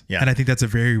process. Yeah. And I think that's a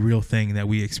very real thing that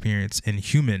we experience in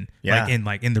human,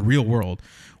 like in the real world,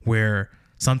 where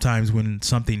sometimes when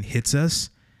something hits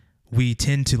us, we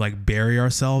tend to like bury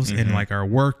ourselves in like our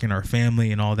work and our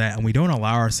family and all that. And we don't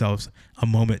allow ourselves a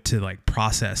moment to like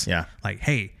process. Yeah. Like,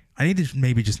 hey, I need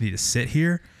to sit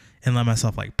here and let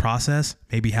myself like process,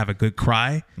 maybe have a good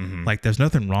cry. Like there's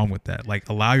nothing wrong with that. Like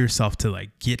allow yourself to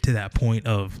like get to that point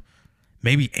of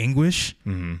maybe anguish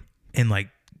and like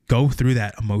go through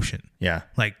that emotion. Yeah.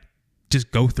 Like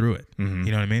just go through it. You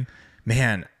know what I mean?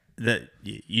 Man,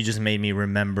 you just made me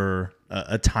remember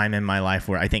a time in my life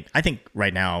where I think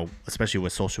right now, especially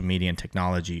with social media and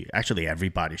technology, actually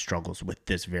everybody struggles with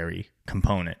this very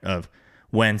component of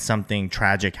when something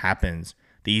tragic happens,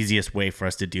 the easiest way for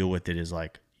us to deal with it is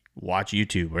like watch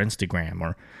YouTube or Instagram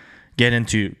or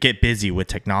get busy with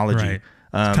technology. Right.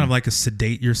 It's kind of like a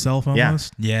sedate yourself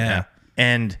almost. Yeah.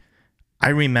 And I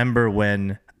remember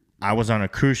when I was on a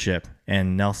cruise ship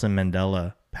and Nelson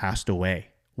Mandela passed away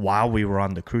while we were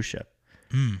on the cruise ship.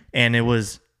 And it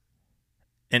was,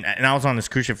 and I was on this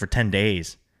cruise ship for 10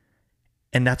 days.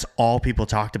 And that's all people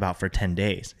talked about for 10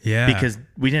 days. Yeah. Because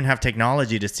we didn't have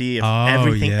technology to see if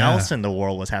everything else in the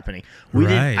world was happening.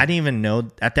 I didn't even know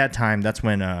at that time. That's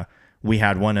when we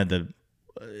had one of the,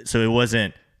 so it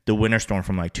wasn't the winter storm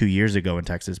from like 2 years ago in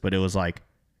Texas, but it was like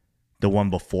the one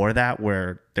before that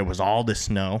where there was all the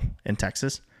snow in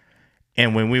Texas.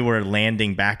 And when we were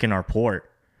landing back in our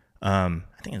port, I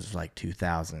think it was like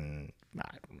 2000, I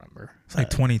don't remember. It's like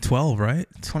 2012, right?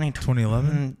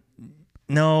 2011?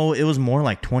 No, it was more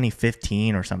like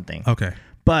 2015 or something. Okay.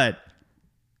 But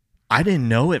I didn't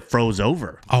know it froze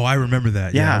over. Oh, I remember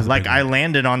that. Yeah, like I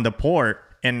landed on the port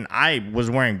and I was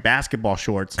wearing basketball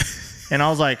shorts and I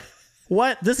was like,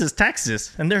 what? This is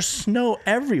Texas and there's snow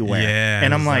everywhere. Yeah.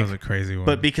 And I'm like, that was a crazy one.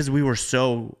 But because we were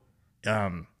so,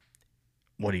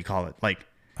 what do you call it? Like,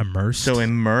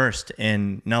 immersed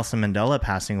in Nelson Mandela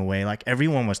passing away, like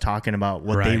everyone was talking about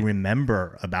what they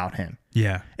remember about him.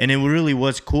 Yeah. And it really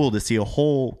was cool to see a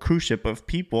whole cruise ship of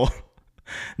people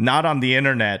not on the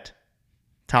internet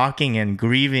talking and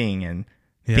grieving and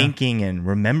thinking and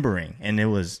remembering, and it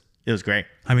was great.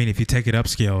 I mean, if you take it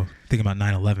upscale, think about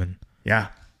 9/11. Yeah,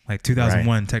 like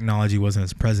 2001, technology wasn't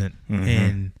as present, and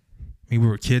I mean, we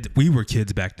were kids. We were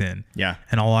kids back then. Yeah,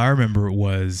 and all I remember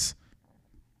was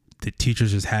the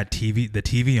teachers just had the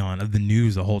TV on of the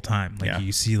news the whole time. Like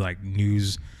you see like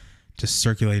news just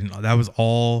circulating. That was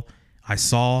all I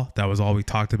saw. That was all we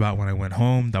talked about when I went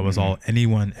home. That was all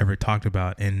anyone ever talked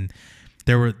about. And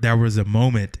there was a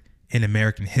moment in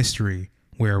American history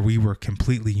where we were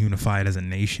completely unified as a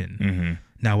nation.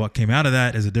 Now, what came out of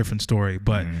that is a different story.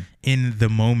 But in the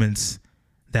moments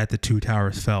that the two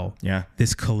towers fell,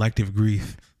 this collective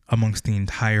grief amongst the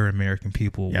entire American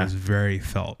people was very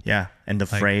felt. Yeah. And the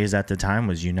phrase at the time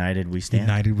was "United we stand."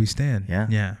 United we stand. Yeah.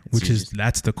 Yeah.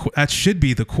 That should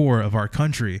be the core of our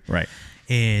country. Right.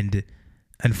 And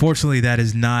unfortunately,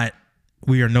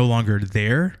 we are no longer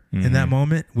there in that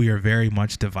moment. We are very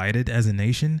much divided as a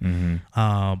nation.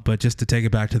 But just to take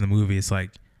it back to the movie, it's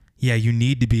like, you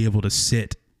need to be able to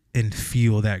sit and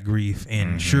feel that grief.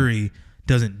 And Shuri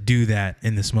doesn't do that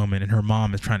in this moment. And her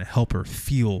mom is trying to help her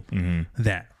feel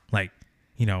that. Like,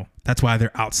 that's why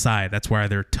they're outside. That's why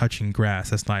they're touching grass.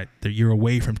 That's like you're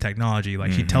away from technology.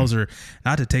 Like she tells her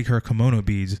not to take her kimono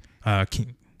beads.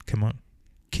 Kimono.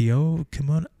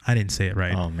 I didn't say it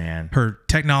right. Oh man. Her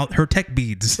tech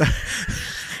beads.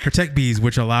 Her tech beads,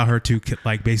 which allow her to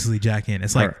like basically jack in.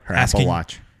 It's like her Apple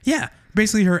Watch. Yeah.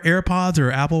 Basically her AirPods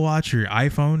or Apple Watch or your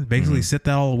iPhone, basically sit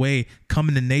that all away, come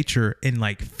into nature and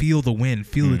like feel the wind,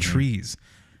 feel the trees.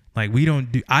 Like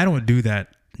I don't do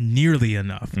that nearly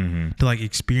enough to like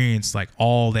experience like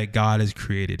all that God has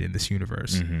created in this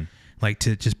universe. Like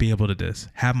to just be able to just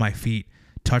have my feet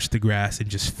touch the grass and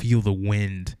just feel the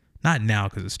wind. Not now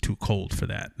because it's too cold for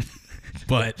that,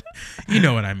 but you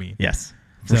know what I mean. Yes,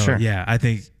 for sure. Yeah, I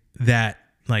think that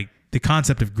like the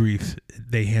concept of grief,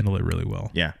 they handle it really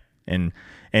well. Yeah, and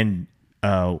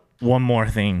one more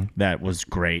thing that was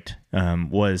great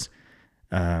was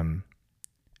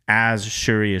as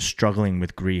Shuri is struggling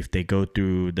with grief, they go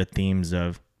through the themes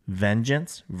of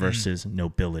vengeance versus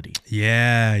nobility.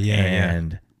 Yeah.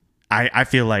 And I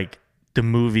feel like the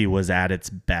movie was at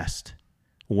its best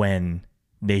when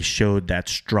they showed that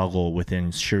struggle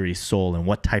within Shuri's soul and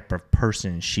what type of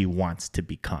person she wants to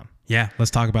become. Yeah,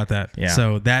 let's talk about that. Yeah.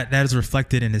 So that is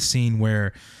reflected in a scene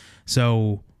where,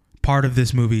 so part of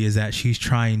this movie is that Shuri's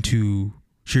trying to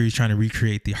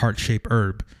recreate the heart-shaped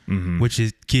herb, which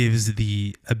gives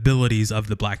the abilities of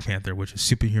the Black Panther, which is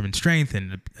superhuman strength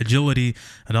and agility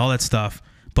and all that stuff.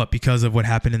 But because of what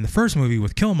happened in the first movie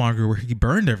with Killmonger, where he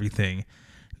burned everything,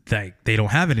 they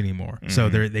don't have it anymore. So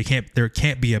there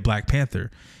can't be a Black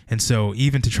Panther. And so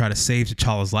even to try to save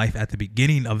T'Challa's life at the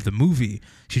beginning of the movie,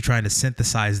 she's trying to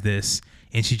synthesize this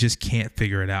and she just can't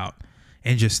figure it out.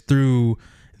 And just through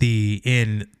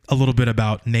in a little bit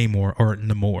about Namor,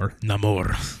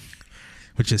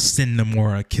 which is Sin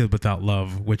Namor, a kid without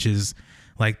love, which is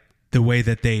like the way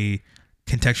that they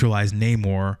contextualize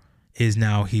Namor is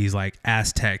now he's like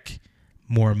Aztec,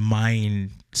 more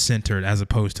mind centered as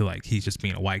opposed to like he's just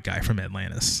being a white guy from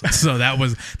Atlantis. So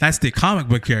that's the comic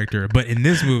book character, but in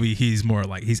this movie he's more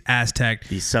like he's Aztec.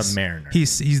 He's Submariner.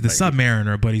 He's the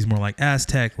Submariner, but he's more like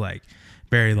Aztec, like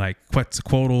very like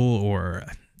Quetzalcoatl, or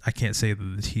I can't say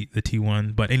the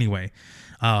T1, but anyway,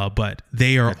 but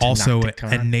they are also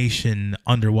a nation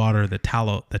underwater. The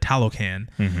Talocan.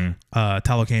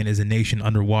 Talocan is a nation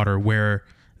underwater where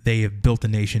they have built a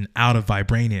nation out of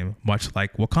vibranium, much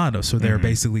like Wakanda. So they're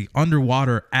basically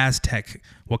underwater Aztec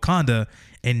Wakanda,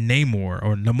 and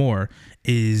Namor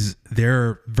is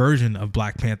their version of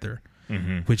Black Panther,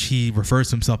 which he refers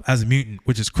to himself as a mutant,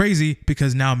 which is crazy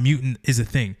because now mutant is a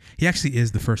thing. He actually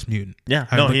is the first mutant. Yeah,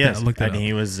 he is.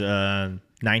 He was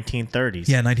 1930s.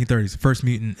 Yeah, 1930s, first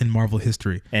mutant in Marvel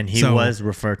history. And he was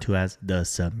referred to as the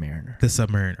Submariner. The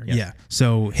Submariner, yes. Yeah.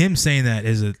 So him saying that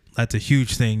that's a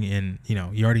huge thing, and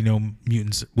you already know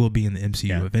mutants will be in the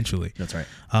MCU eventually. That's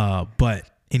right. But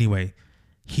anyway,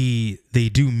 they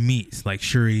do meet, like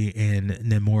Shuri and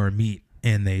Namor meet,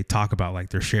 and they talk about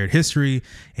like their shared history,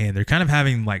 and they're kind of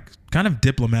having like kind of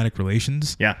diplomatic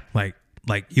relations. Yeah.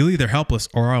 Like you'll either help us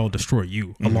or I'll destroy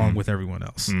you along with everyone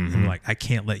else. And like, I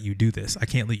can't let you do this. I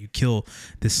can't let you kill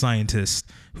this scientist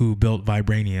who built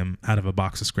vibranium out of a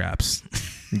box of scraps.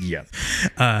 Yeah.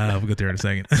 We'll get there in a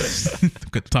second.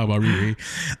 Good to talk about Riri.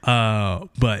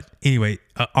 But anyway,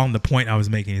 on the point I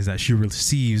was making is that she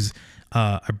receives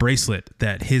a bracelet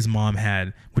that his mom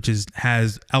had, which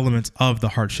has elements of the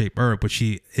heart-shaped herb, which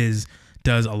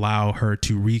does allow her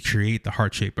to recreate the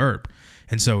heart-shaped herb.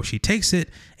 And so she takes it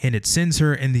and it sends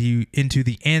her into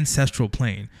the ancestral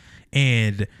plane.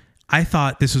 And I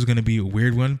thought this was going to be a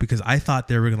weird one because I thought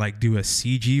they were going to like do a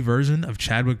CG version of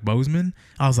Chadwick Boseman.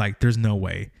 I was like, there's no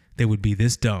way they would be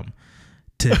this dumb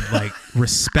to like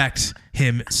respect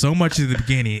him so much at the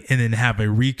beginning and then have a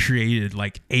recreated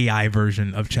like AI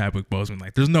version of Chadwick Boseman.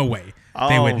 Like, there's no way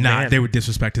they would not. Man. They would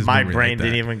disrespect his. My brain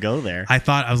didn't even go there. I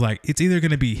was like, it's either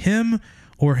going to be him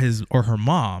or her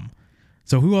mom.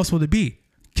 So who else would it be?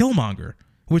 Killmonger,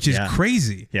 which is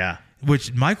crazy. Yeah.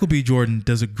 Which Michael B. Jordan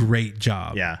does a great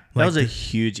job. Yeah. That was a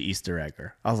huge Easter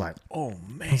egger. I was like, oh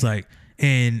man. I was like,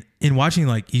 and in watching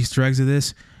like Easter eggs of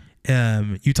this,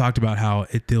 you talked about how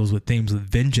it deals with themes of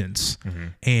vengeance. Mm-hmm.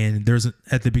 And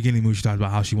at the beginning of the movie, she talked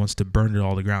about how she wants to burn it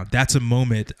all to the ground. That's a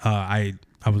moment, I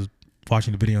was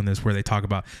watching the video on this where they talk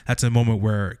about, that's a moment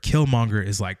where Killmonger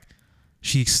is like,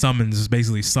 she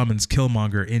basically summons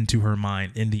Killmonger into her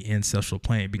mind in the ancestral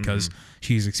plane because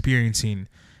she's experiencing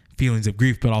feelings of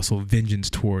grief, but also vengeance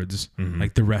towards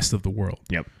like the rest of the world.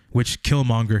 Yep. Which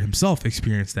Killmonger himself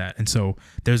experienced that. And so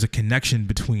there's a connection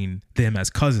between them as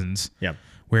cousins. Yep.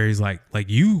 Where he's like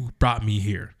you brought me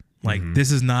here. Like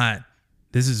this is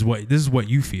what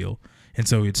you feel. And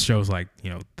so it shows like,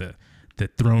 you know, the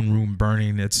throne room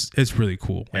burning. It's really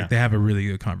cool. Like they have a really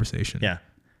good conversation. Yeah.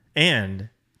 And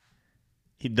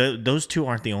those two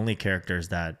aren't the only characters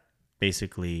that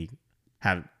basically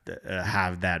have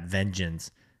that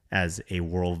vengeance as a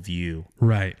worldview,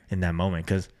 right? In that moment,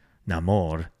 because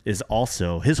Namor is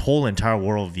also, his whole entire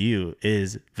worldview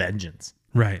is vengeance,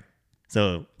 right?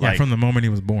 So like, from the moment he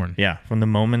was born, from the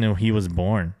moment he was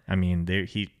born. I mean,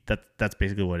 that's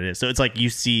basically what it is. So it's like you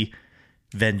see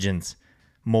vengeance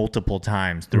multiple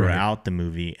times throughout the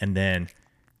movie, and then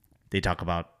they talk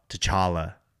about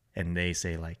T'Challa, and they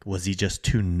say like, was he just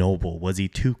too noble? Was he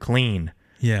too clean?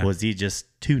 Yeah. Was he just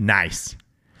too nice?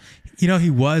 You know, he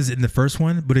was in the first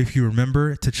one, but if you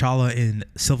remember, T'Challa in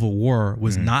Civil War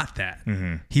was not that.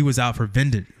 Mm-hmm. He was out for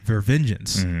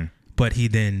vengeance, but he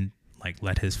then like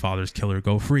let his father's killer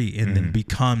go free, and then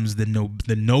becomes the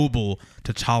noble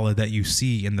T'Challa that you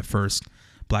see in the first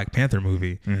Black Panther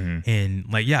movie. And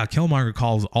like, Killmonger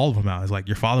calls all of them out. It's like,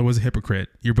 your father was a hypocrite,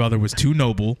 your brother was too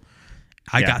noble.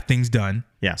 I got things done.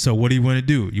 Yeah. So what do you want to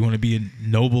do? You want to be a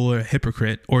noble or a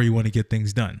hypocrite, or you want to get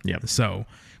things done? Yep. So,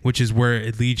 which is where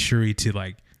it leads Shuri to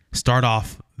like start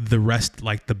off the rest,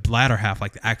 like the latter half,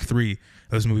 like the Act 3 of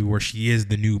this movie, where she is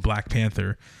the new Black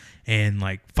Panther and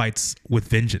like fights with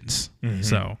vengeance.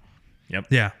 So,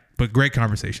 yeah, but great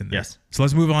conversation there. Yes. So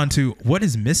let's move on to what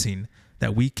is missing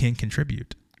that we can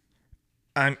contribute.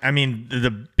 I mean,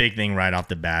 the big thing right off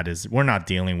the bat is we're not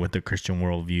dealing with the Christian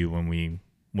worldview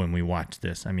when we watch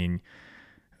this. I mean,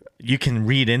 you can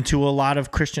read into a lot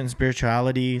of Christian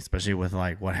spirituality, especially with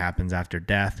like what happens after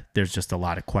death. There's just a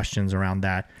lot of questions around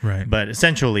that. Right. But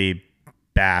essentially,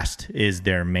 Bast is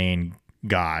their main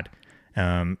god.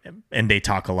 And they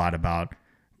talk a lot about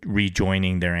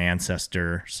rejoining their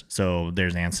ancestors. So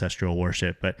there's ancestral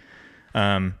worship. But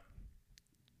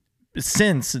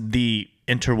since the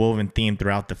interwoven theme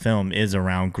throughout the film is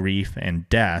around grief and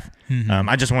death,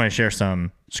 I just want to share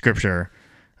some scripture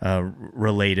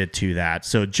related to that.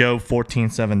 So Job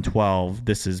 14:7-12,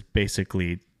 this is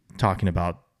basically talking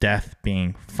about death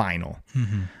being final.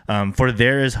 For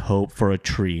there is hope for a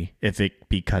tree if it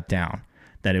be cut down,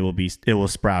 that it will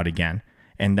sprout again,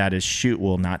 and that its shoot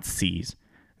will not cease.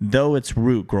 Though its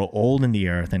root grow old in the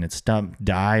earth and its stump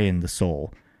die in the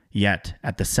soul, yet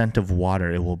at the scent of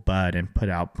water it will bud and put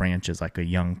out branches like a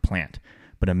young plant.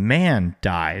 But a man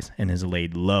dies and is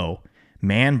laid low.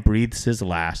 Man breathes his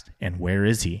last, and where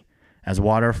is he? As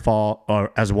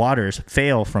waters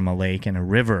fail from a lake, and a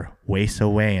river wastes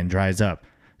away and dries up,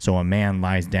 so a man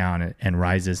lies down and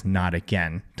rises not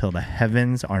again, till the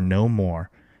heavens are no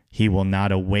more. He will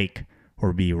not awake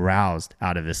or be roused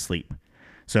out of his sleep.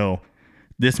 So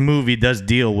this movie does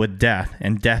deal with death,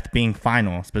 and death being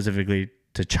final, specifically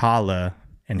T'Challa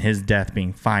and his death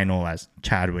being final as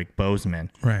Chadwick Boseman.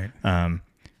 Right.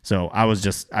 So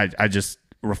I just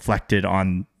reflected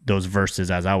on those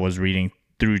verses as I was reading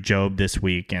through Job this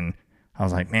week, and I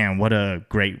was like, man, what a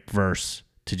great verse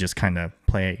to just kind of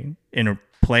play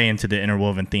into the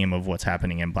interwoven theme of what's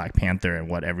happening in Black Panther and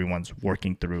what everyone's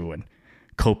working through and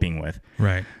coping with.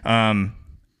 Right. And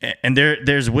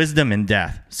there's wisdom in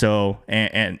death. So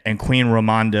and Queen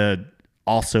Ramonda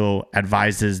also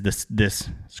advises this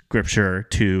scripture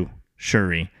to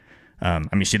Shuri. I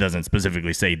mean, she doesn't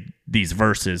specifically say these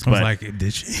verses, but like,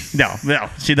 did she? No,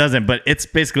 she doesn't. But it's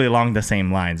basically along the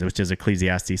same lines, which is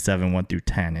Ecclesiastes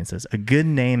 7:1-10. It says, "A good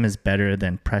name is better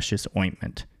than precious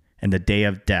ointment, and the day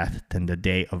of death than the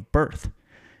day of birth.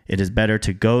 It is better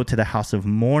to go to the house of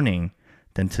mourning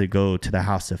than to go to the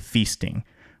house of feasting,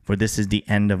 For this is the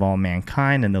end of all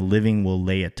mankind, and the living will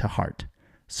lay it to heart.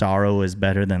 Sorrow is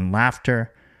better than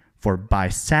laughter, for by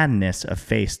sadness of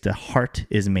face the heart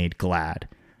is made glad.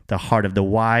 The heart of the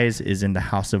wise is in the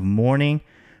house of mourning,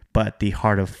 but the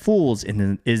heart of fools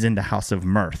is in the house of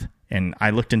mirth. And I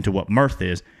looked into what mirth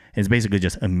is. It's basically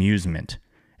just amusement.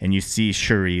 And you see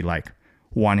Shuri like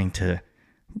wanting to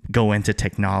go into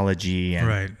technology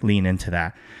and lean into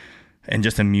that and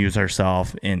just amuse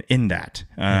herself in that.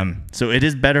 So it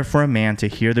is better for a man to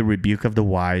hear the rebuke of the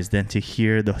wise than to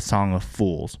hear the song of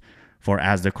fools. For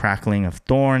as the crackling of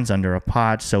thorns under a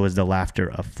pot, so is the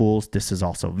laughter of fools. This is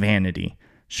also vanity.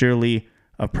 Surely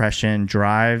oppression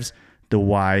drives the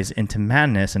wise into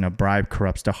madness, and a bribe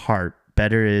corrupts the heart.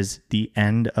 Better is the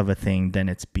end of a thing than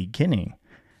its beginning,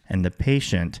 and the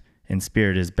patient in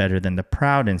spirit is better than the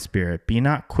proud in spirit. Be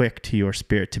not quick to your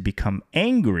spirit to become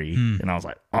angry. And I was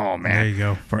like, oh man, there you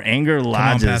go. For anger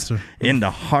lodges in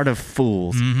the heart of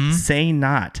fools. Say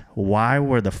not, why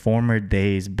were the former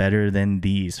days better than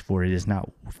these? For it is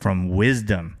not from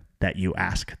wisdom that you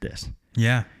ask this.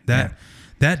 Yeah, that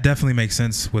definitely makes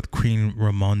sense with Queen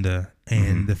Ramonda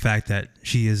and the fact that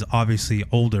she is obviously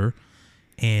older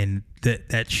and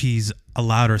that she's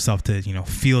allowed herself to,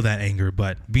 feel that anger,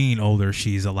 but being older,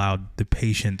 she's allowed the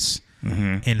patience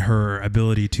and her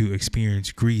ability to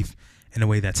experience grief in a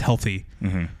way that's healthy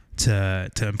to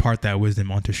impart that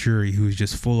wisdom onto Shuri, who's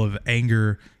just full of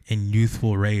anger and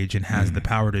youthful rage and has the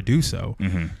power to do so.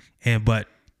 But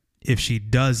if she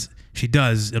does,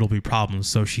 it'll be problems.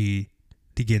 So she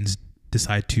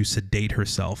decide to sedate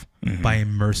herself by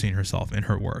immersing herself in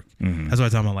her work. That's why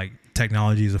I'm talking about like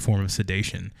technology is a form of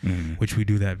sedation, which we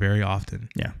do that very often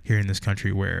here in this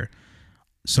country, where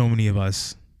so many of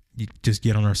us just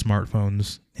get on our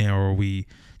smartphones or we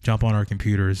jump on our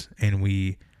computers and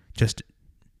we just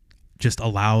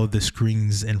allow the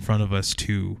screens in front of us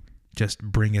to just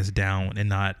bring us down and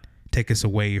not take us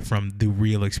away from the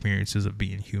real experiences of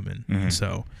being human.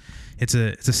 So it's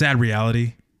a sad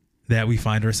reality that we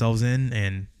find ourselves in,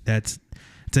 and it's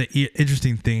an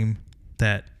interesting theme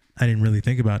that I didn't really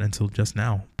think about until just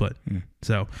now. But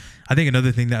so I think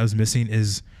another thing that was missing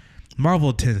is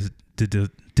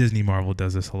Disney Marvel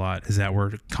does this a lot, is that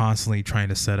we're constantly trying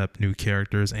to set up new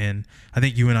characters. And I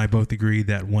think you and I both agreed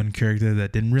that one character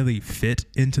that didn't really fit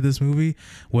into this movie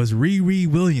was Riri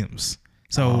Williams.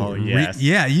 So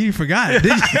you forgot,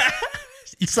 didn't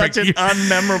you? Such an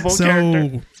unmemorable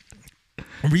character.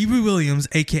 Riri Williams,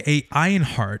 aka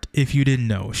Ironheart, if you didn't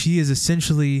know, she's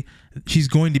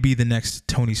going to be the next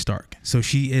Tony Stark. So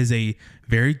she is a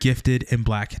very gifted and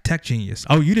black tech genius.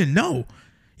 Oh, you didn't know?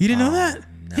 You didn't know that?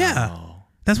 No. Yeah.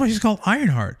 That's why she's called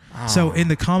Ironheart. So in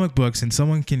the comic books, and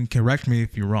someone can correct me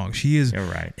if you're wrong, she is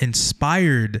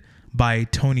inspired by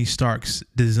Tony Stark's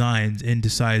designs and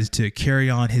decides to carry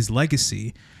on his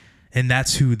legacy. And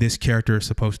that's who this character is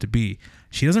supposed to be.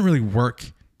 She doesn't really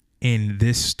work in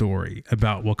this story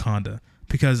about Wakanda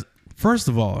because, first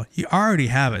of all, you already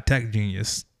have a tech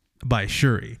genius by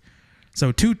Shuri.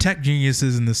 So two tech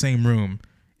geniuses in the same room,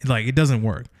 like, it doesn't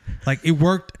work. Like, it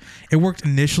worked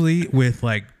initially with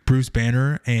like Bruce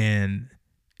Banner and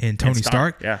Tony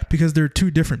Stark because they're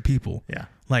two different people. Yeah.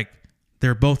 Like,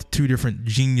 they're both two different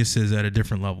geniuses at a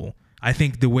different level. I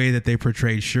think the way that they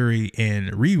portrayed Shuri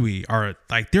and Riri are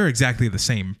like, they're exactly the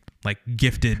same, like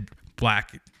gifted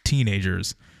black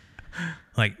teenagers.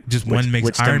 Like, just one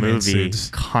makes Iron Man suits.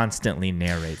 Constantly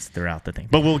narrates throughout the thing,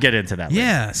 but we'll get into that later.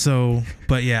 Yeah. So,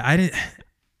 but yeah,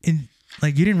 you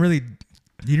didn't really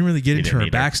get into her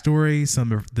backstory.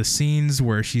 Some of the scenes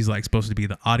where she's like supposed to be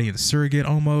the audience surrogate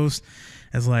almost.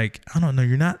 It's like, I don't know,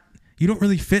 you don't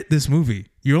really fit this movie.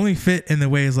 You only fit in the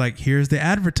way is like, here's the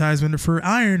advertisement for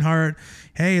Ironheart.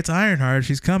 Hey, it's Ironheart.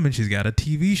 She's coming. She's got a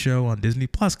TV show on Disney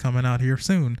Plus coming out here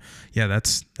soon. Yeah,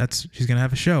 that's she's gonna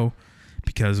have a show.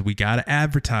 Because we got to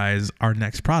advertise our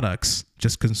next products.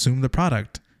 Just consume the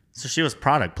product. So she was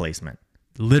product placement.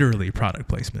 Literally product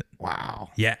placement. Wow.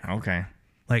 Yeah. Okay.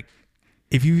 Like,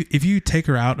 if you take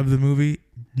her out of the movie,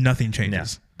 nothing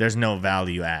changes. Yeah. There's no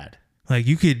value add. Like,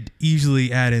 you could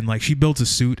easily add in, like, she builds a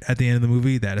suit at the end of the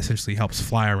movie that essentially helps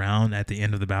fly around at the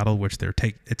end of the battle, which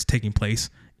it's taking place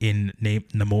in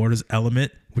Namor's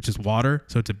element, which is water.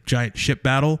 So it's a giant ship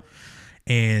battle.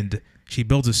 And she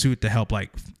builds a suit to help,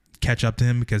 like, catch up to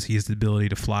him because he has the ability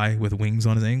to fly with wings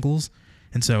on his ankles.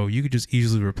 And so you could just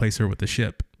easily replace her with the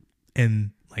ship and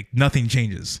like nothing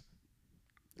changes.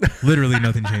 Literally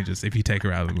nothing changes if you take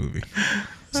her out of the movie.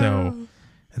 So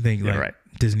I think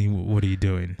Disney, what are you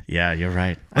doing? Yeah, you're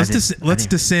right. Let's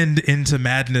descend into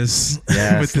madness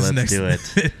with this let's do it.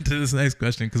 to this next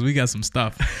question, because we got some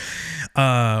stuff.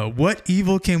 What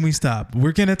evil can we stop?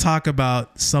 We're going to talk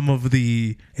about some of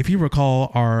the, if you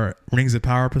recall our Rings of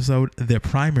Power episode, the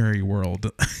primary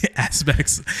world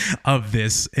aspects of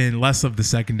this and less of the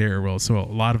secondary world. So a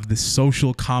lot of the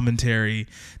social commentary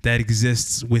that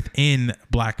exists within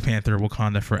Black Panther,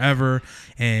 Wakanda Forever,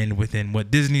 and within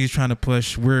what Disney is trying to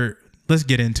push. Let's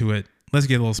get into it. Let's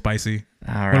get a little spicy.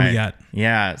 All right. What do we got?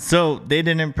 Yeah. So they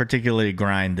didn't particularly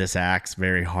grind this axe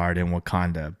very hard in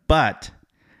Wakanda, but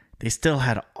they still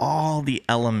had all the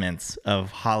elements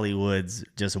of Hollywood's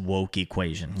just woke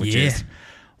equation, which is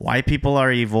white people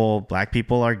are evil, black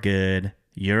people are good,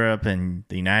 Europe and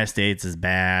the United States is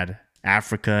bad,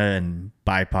 Africa and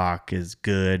BIPOC is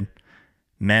good,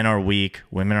 men are weak,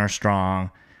 women are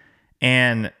strong.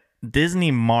 And Disney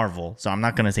Marvel, so I'm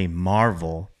not going to say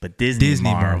Marvel, but Disney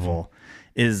Marvel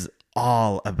is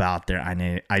all about their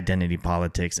identity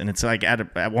politics. And it's like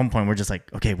at one point we're just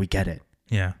like, okay, we get it.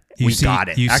 Yeah. Got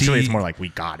it. Actually, it's more like we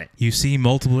got it. You see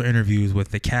multiple interviews with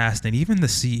the cast, and even the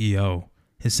CEO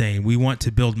is saying, we want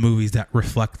to build movies that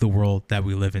reflect the world that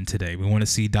we live in today. We want to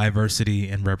see diversity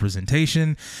and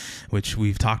representation, which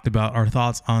we've talked about our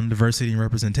thoughts on diversity and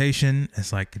representation.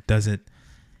 It's like,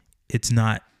 it's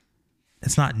not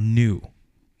new.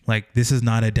 Like, this is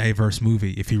not a diverse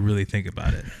movie if you really think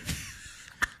about it.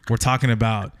 We're talking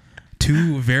about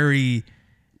two very,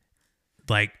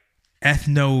 like,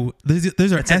 Wakanda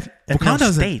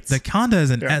states.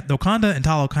 Wakanda and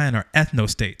Talokan are ethno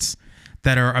states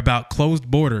that are about closed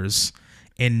borders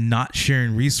and not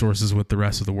sharing resources with the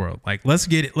rest of the world. Like, let's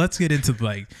get into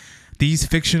like these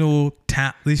fictional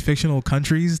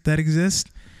countries that exist.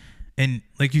 And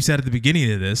like you said at the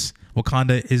beginning of this,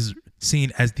 Wakanda is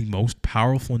seen as the most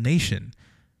powerful nation.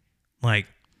 Like,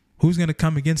 who's going to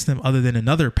come against them other than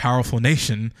another powerful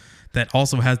nation that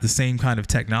also has the same kind of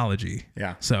technology?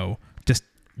 Yeah. So just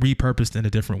repurposed in a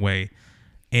different way.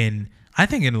 And I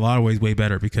think in a lot of ways way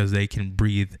better because they can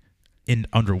breathe in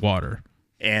underwater.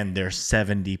 And they're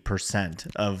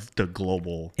 70% of the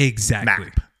global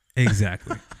map.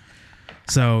 Exactly.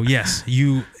 So yes,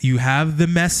 you have the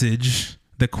message,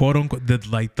 the quote unquote,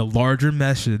 the larger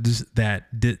message that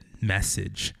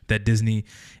Disney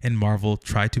and Marvel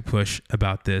try to push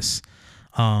about this.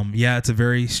 It's a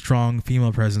very strong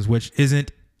female presence, which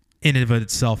isn't in and of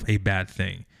itself a bad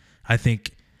thing. I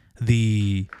think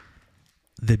the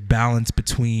balance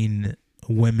between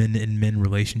women and men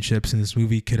relationships in this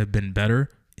movie could have been better.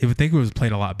 I think it was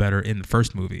played a lot better in the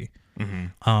first movie.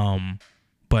 Mm-hmm.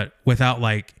 But without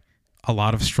like a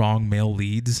lot of strong male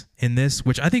leads in this,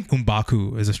 which I think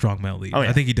M'Baku is a strong male lead. Oh, yeah.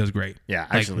 I think he does great. Yeah,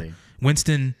 actually. Like,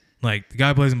 Winston, like the guy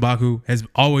who plays M'Baku, has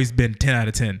always been 10 out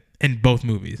of 10 in both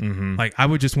movies. Mm-hmm. Like, I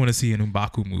would just want to see an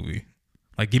M'Baku movie.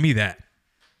 Like, give me that.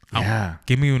 Yeah.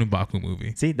 Give me an M'Baku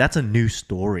movie. See, that's a new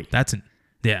story.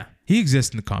 Yeah. He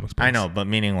exists in the comics. I know, but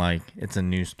meaning like it's a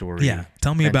new story. Yeah.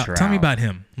 Tell me about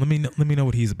him. Let me know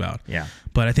what he's about. Yeah.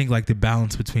 But I think like the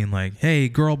balance between like, hey,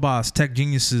 girl boss, tech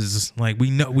geniuses, like we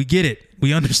get it.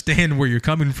 We understand where you're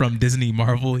coming from, Disney,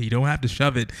 Marvel. You don't have to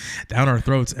shove it down our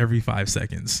throats every 5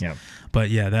 seconds. Yeah. But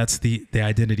yeah, that's the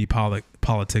identity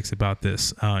politics about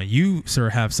this. You, sir,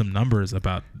 have some numbers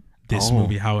about this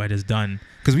movie, how it is done,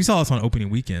 because we saw this on opening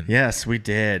weekend. Yes, we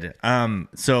did.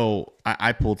 So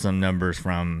I pulled some numbers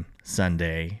from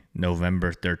Sunday,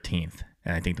 November 13th,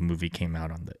 and I think the movie came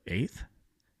out on the 8th.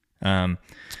 On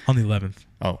the 11th.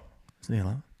 Oh, was it the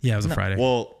 11th? Yeah, it was a Friday.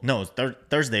 Well, no,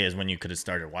 Thursday is when you could have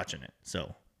started watching it.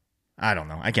 So I don't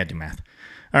know. I can't do math.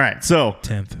 All right, so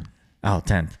 10th. Oh,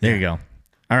 10th. There you go.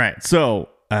 All right, so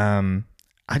I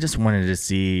just wanted to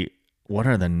see what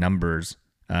are the numbers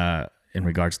in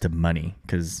regards to money,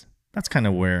 because that's kind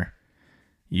of where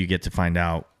you get to find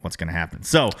out what's going to happen.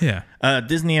 So,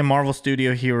 Disney and Marvel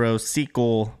Studio Heroes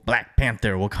sequel Black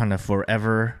Panther Wakanda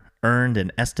Forever earned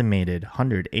an estimated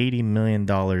 $180 million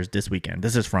this weekend.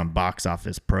 This is from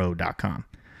boxofficepro.com.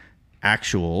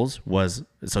 Actuals was,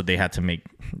 so they had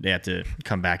to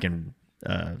come back and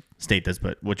state this,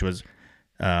 but which was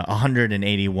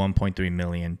 181.3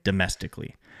 million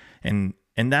domestically. And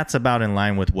that's about in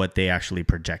line with what they actually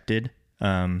projected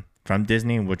from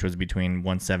Disney, which was between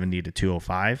 170 to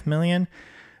 205 million.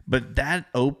 But that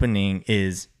opening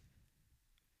is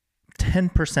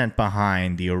 10%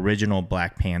 behind the original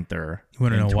Black Panther in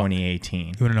 2018.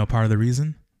 You want to know part of the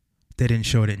reason? They didn't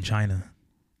show it in China.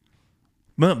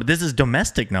 No, but this is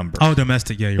domestic numbers. Oh,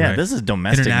 domestic. Yeah, you're right. Yeah, this is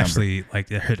domestic internationally,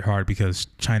 like, it hit hard because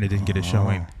China didn't get a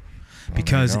showing.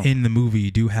 Because in the movie,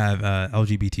 you do have a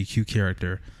LGBTQ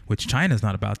character, which China's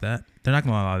not about that. They're not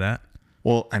going to allow that.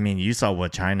 Well, I mean, you saw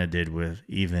what China did with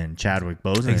even Chadwick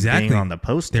Boseman being on the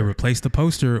poster. They replaced the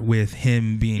poster with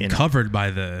him being covered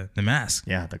by the mask.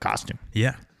 Yeah, the costume.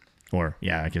 Yeah. Or,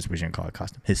 I guess we shouldn't call it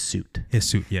costume. His suit.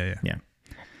 Yeah.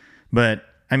 But,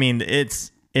 I mean,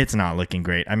 it's not looking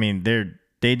great. I mean,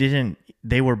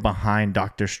 they were behind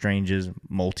Doctor Strange's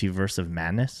Multiverse of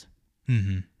Madness.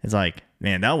 Mm-hmm. It's like,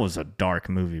 man, that was a dark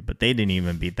movie, but they didn't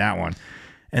even beat that one.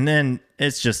 And then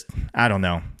it's just, I don't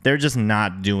know. They're just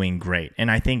not doing great. And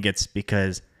I think it's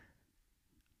because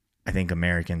I think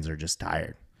Americans are just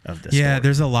tired of this. Yeah, story.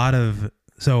 there's a lot of,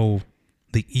 so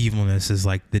the evilness is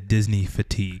like the Disney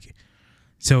fatigue.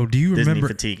 So do you remember?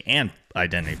 Disney fatigue and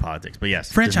identity politics, but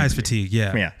yes. Franchise fatigue,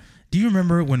 yeah. Yeah. Do you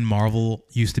remember when Marvel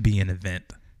used to be an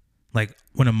event? Like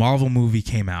when a Marvel movie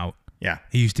came out, yeah,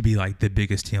 it used to be like the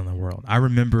biggest deal in the world. I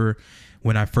remember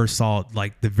when I first saw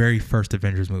like the very first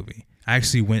Avengers movie. I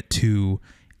actually went to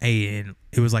it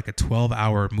was like a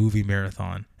 12-hour movie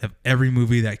marathon of every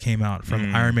movie that came out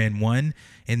from Iron Man 1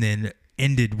 and then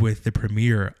ended with the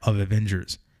premiere of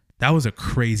Avengers. That was a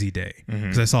crazy day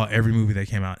because I saw every movie that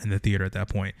came out in the theater at that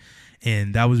point.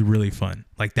 And that was really fun.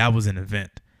 Like that was an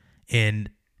event.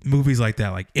 And movies like that,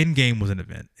 like Endgame was an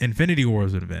event. Infinity War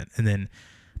was an event. And then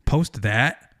post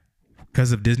that,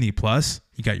 because of Disney Plus,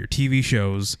 you got your TV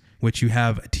shows, which you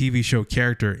have a TV show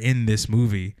character in this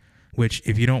movie, which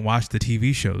if you don't watch the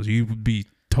TV shows, you would be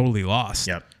totally lost.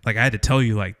 Yep. Like I had to tell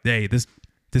you, like, hey, this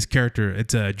character,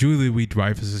 it's Julie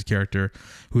Louis-Dreyfus's character,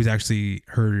 who's actually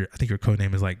I think her code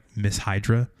name is like Miss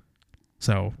Hydra.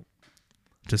 So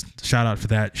just shout out for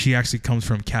that. She actually comes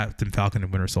from Captain Falcon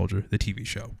and Winter Soldier, the TV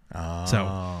show. Oh.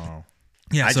 So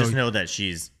yeah, I just know that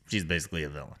she's basically a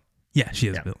villain. Yeah, she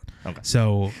is a villain. Okay.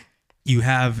 So you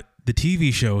have the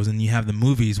TV shows and you have the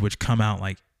movies, which come out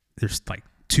like there's like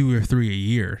 2 or 3 a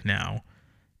year now,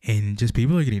 and just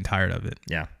people are getting tired of it.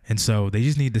 Yeah. And so they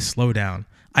just need to slow down.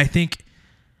 I think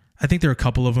there are a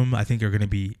couple of them I think are going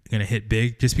to hit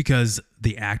big just because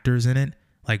the actors in it,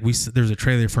 like there's a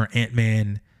trailer for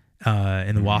Ant-Man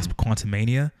and the Wasp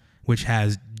Quantumania, which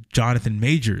has Jonathan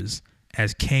Majors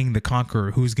as Kang the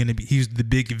Conqueror, he's the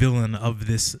big villain of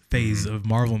this phase of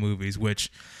Marvel movies,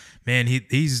 which, man,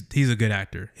 he's a good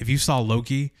actor. If you saw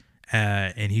Loki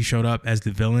and he showed up as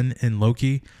the villain in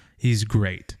Loki, he's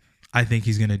great. I think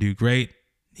he's going to do great.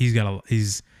 He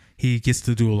gets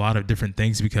to do a lot of different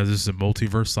things because this is a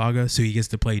multiverse saga, so he gets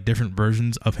to play different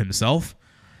versions of himself.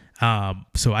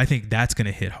 So I think that's going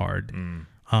to hit hard.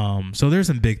 So there's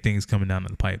some big things coming down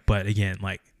the pipe, but again,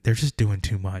 like they're just doing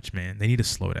too much, man. They need to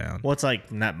slow down. Well, it's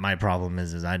like my problem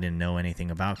is I didn't know anything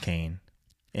about Kane,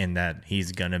 and that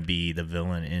he's gonna be the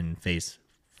villain in Phase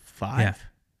 5.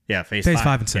 Yeah, Phase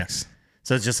 5 and 6. Yeah.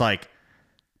 So it's just like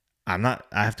I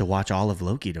have to watch all of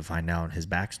Loki to find out his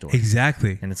backstory.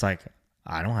 Exactly. And it's like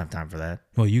I don't have time for that.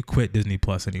 Well, you quit Disney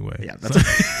Plus anyway. Yeah.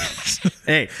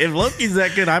 Hey, if Loki's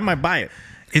that good, I might buy it.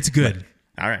 It's good.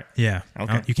 All right. Yeah.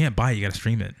 Okay. You can't buy it. You got to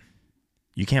stream it.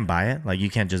 You can't buy it? Like you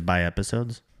can't just buy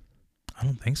episodes? I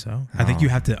don't think so. I think you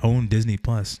have to own Disney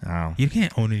Plus. Oh. You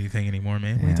can't own anything anymore,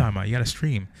 man. What are you talking about? You got to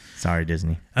stream. Sorry,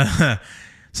 Disney.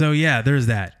 So yeah, there's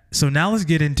that. So now let's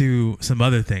get into some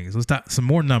other things. Let's talk some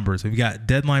more numbers. We've got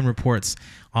deadline reports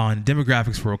on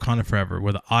demographics for Wakanda Forever,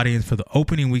 where the audience for the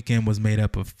opening weekend was made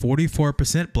up of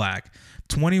 44% Black,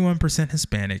 21%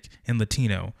 Hispanic and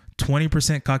Latino,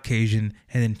 20% Caucasian,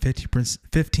 and then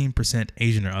 15%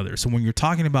 Asian or other. So when you're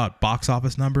talking about box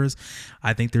office numbers,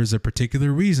 I think there's a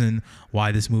particular reason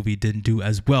why this movie didn't do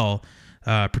as well,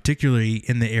 particularly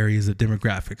in the areas of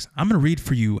demographics. I'm going to read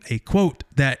for you a quote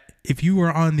that if you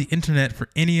were on the internet for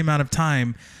any amount of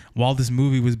time while this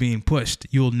movie was being pushed,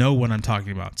 you'll know what I'm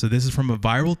talking about. So this is from a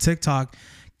viral TikTok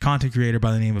content creator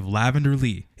by the name of Lavender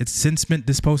Lee.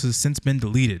 This post has since been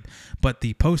deleted, but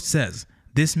the post says,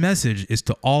 "This message is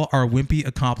to all our would-be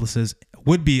accomplices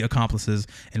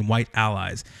and white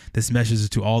allies. This message is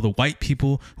to all the white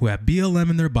people who have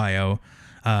BLM in their bio.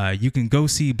 You can go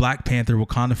see Black Panther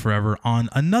Wakanda Forever on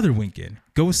another weekend.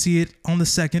 Go see it on the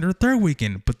second or third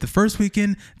weekend. But the first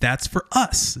weekend, that's for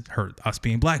us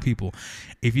being black people.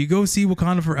 If you go see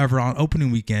Wakanda Forever on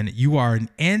opening weekend, you are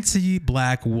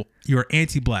anti-black. You're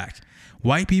anti-black.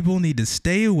 White people need to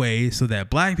stay away so that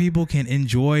black people can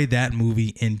enjoy that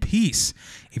movie in peace.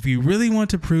 If you really want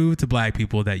to prove to black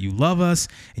people that you love us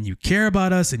and you care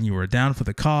about us and you are down for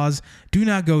the cause, do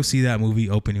not go see that movie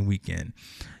opening weekend.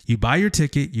 You buy your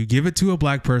ticket, you give it to a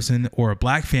black person or a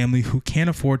black family who can't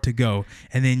afford to go,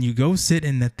 and then you go sit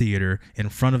in that theater in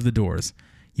front of the doors.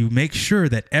 You make sure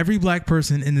that every black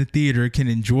person in the theater can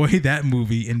enjoy that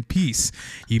movie in peace.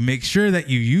 You make sure that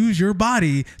you use your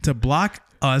body to block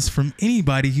us from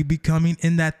anybody who be coming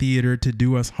in that theater to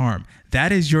do us harm.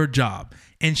 That is your job.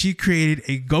 And she created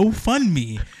a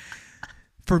GoFundMe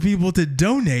for people to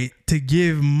donate to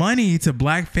give money to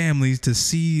black families to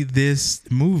see this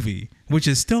movie, which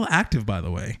is still active, by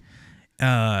the way.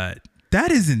 That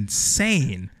is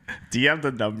insane. Do you have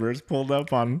the numbers pulled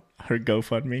up on her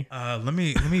GoFundMe? Let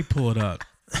me pull it up.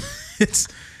 It's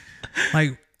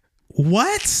like,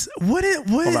 what? Hold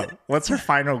on. What's her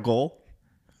final goal?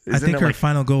 I think her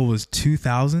final goal was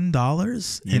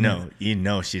 $2,000. You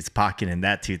know she's pocketing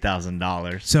that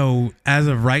 $2,000. So as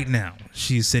of right now,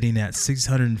 she's sitting at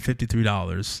 $653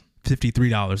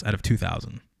 out of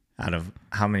 $2,000. Out of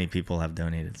how many people have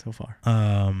donated so far?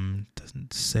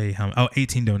 Doesn't say how.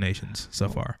 18 donations so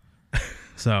far.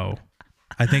 So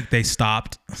I think they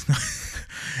stopped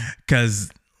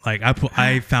because like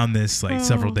I found this like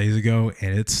several days ago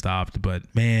and it stopped. But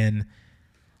man,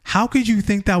 how could you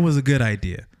think that was a good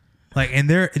idea? Like,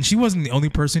 and she wasn't the only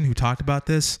person who talked about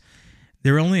this.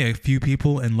 There were only a few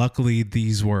people, and luckily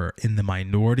these were in the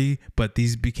minority. But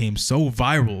these became so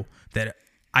viral that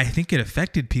I think it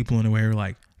affected people in a way where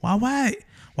like, why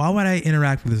would I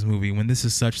interact with this movie when this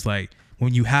is such like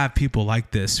when you have people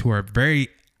like this who are very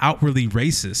outwardly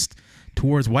racist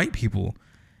towards white people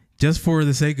just for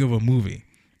the sake of a movie.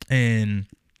 And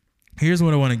here's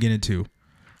what I want to get into.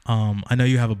 I know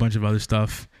you have a bunch of other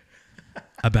stuff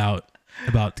about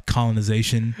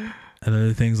colonization and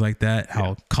other things like that,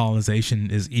 how colonization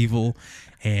is evil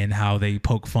and how they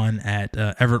poke fun at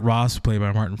Everett Ross, played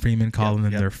by Martin Freeman, calling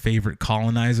them their favorite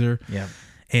colonizer. Yeah.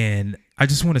 And I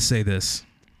just want to say this.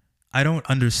 I don't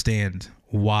understand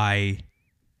why.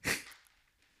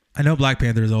 I know Black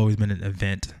Panther has always been an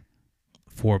event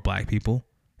for black people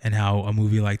and how a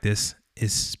movie like this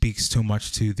speaks so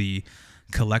much to the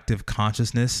collective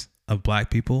consciousness of black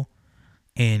people.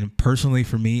 And personally,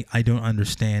 for me, I don't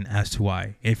understand as to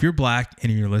why. If you're black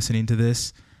and you're listening to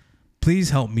this, please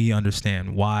help me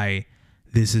understand why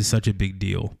this is such a big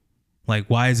deal. Like,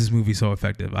 why is this movie so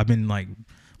effective? I've been like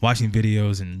watching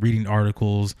videos and reading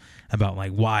articles about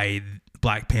like why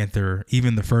Black Panther,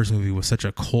 even the first movie, was such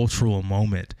a cultural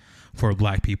moment for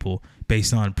black people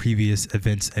based on previous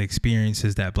events and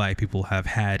experiences that black people have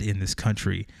had in this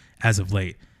country as of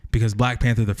late. Because Black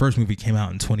Panther, the first movie, came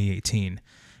out in 2018.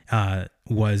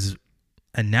 Was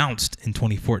announced in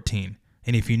 2014.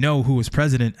 And if you know who was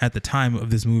president at the time of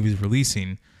this movie's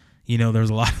releasing, you know there's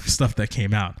a lot of stuff that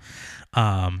came out.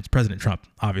 It's President Trump,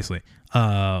 obviously.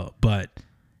 But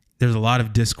there's a lot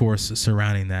of discourse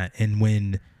surrounding that. And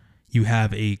when you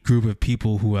have a group of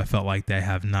people who have felt like they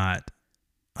have not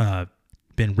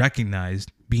been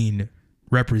recognized, being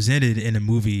represented in a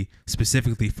movie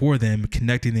specifically for them,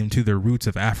 connecting them to their roots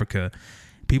of Africa,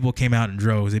 people came out in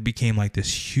droves. It became like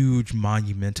this huge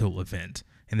monumental event.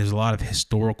 And there's a lot of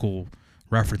historical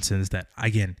references that,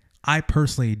 again, I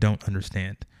personally don't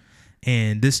understand.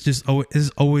 And this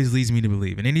always leads me to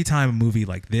believe. And anytime a movie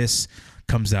like this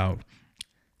comes out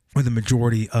where the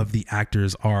majority of the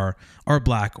actors are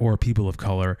black or people of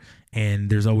color, and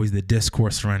there's always the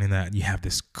discourse surrounding that, you have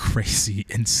this crazy,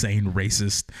 insane,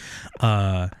 racist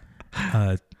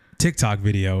TikTok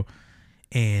video.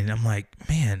 And I'm like,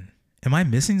 man, am I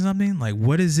missing something? Like,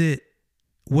 what is it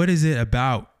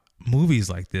about movies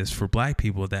like this for black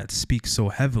people that speak so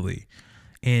heavily?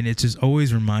 And it just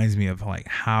always reminds me of like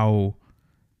how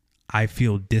I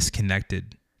feel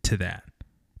disconnected to that,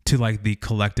 to like the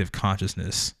collective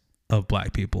consciousness of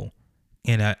black people.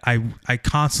 And I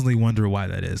constantly wonder why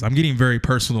that is. I'm getting very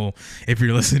personal if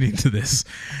you're listening to this.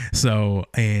 So,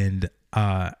 and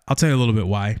I'll tell you a little bit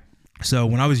why. So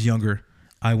when I was younger,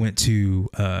 I went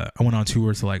on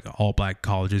tour to like all black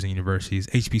colleges and universities,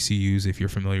 HBCUs, if you're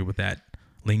familiar with that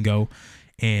lingo.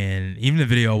 And even the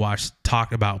video I watched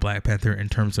talked about Black Panther in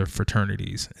terms of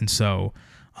fraternities. And so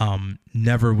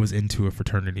never was into a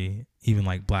fraternity, even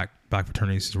like black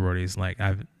fraternities, sororities. Like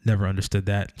I've never understood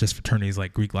that. Just fraternities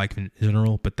like Greek life in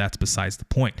general, but that's besides the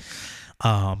point.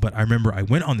 But I remember I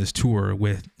went on this tour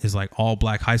with like all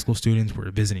black high school students. We're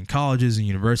visiting colleges and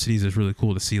universities. It's really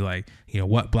cool to see like, you know,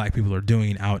 what black people are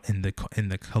doing out in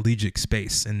the collegiate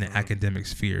space, in the academic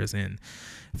spheres. And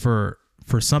for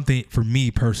me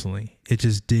personally, it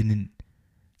just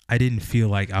I didn't feel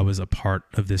like I was a part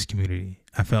of this community.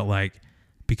 I felt like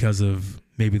because of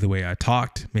maybe the way I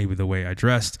talked, maybe the way I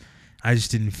dressed, I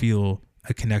just didn't feel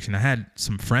a connection. I had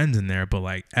some friends in there, but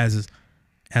like as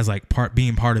like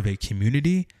being part of a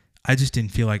community, I just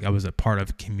didn't feel like I was a part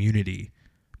of community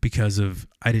because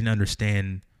I didn't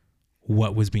understand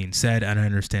what was being said. I don't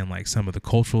understand like some of the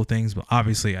cultural things, but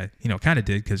obviously I, kind of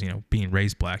did because, being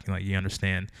raised black and like you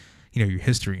understand, your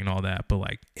history and all that. But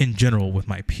like in general with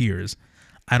my peers,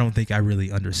 I don't think I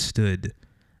really understood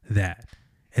that.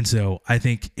 And so I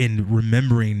think in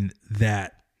remembering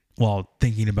that while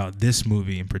thinking about this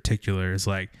movie in particular is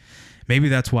like, maybe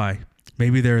that's why.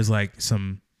 Maybe there's like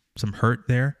some hurt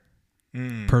there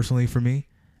personally for me.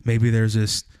 Maybe there's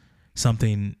just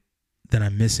something that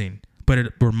I'm missing. But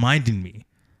it reminded me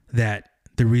that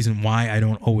the reason why I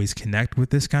don't always connect with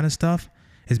this kind of stuff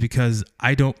is because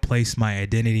I don't place my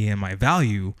identity and my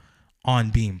value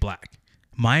on being black.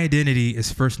 My identity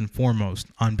is first and foremost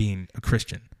on being a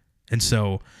Christian. And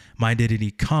so my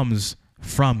identity comes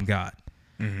from God.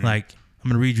 Mm-hmm. Like, I'm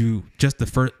going to read you just the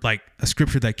first, like a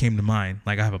scripture that came to mind.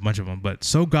 Like I have a bunch of them, but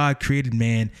so God created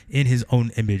man in his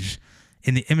own image.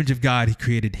 In the image of God, he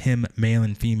created him, male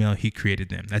and female, he created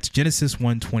them. That's Genesis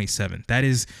 1:27. That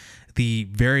is the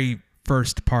very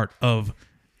first part of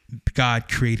God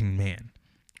creating man.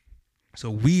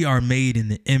 So we are made in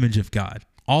the image of God.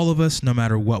 All of us, no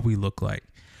matter what we look like.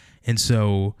 And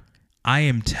so I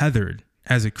am tethered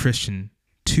as a Christian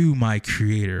to my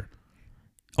creator,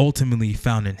 ultimately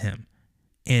found in him.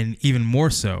 And even more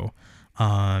so,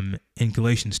 in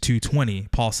Galatians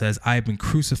 2:20, Paul says, I have been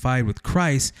crucified with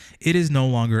Christ. It is no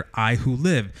longer I who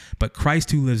live, but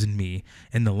Christ who lives in me.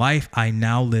 In the life I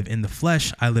now live in the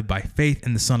flesh, I live by faith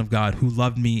in the Son of God who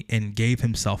loved me and gave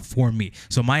himself for me.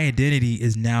 So my identity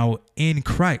is now in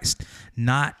Christ,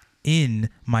 not in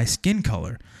my skin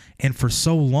color. And for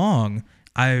so long,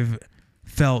 I've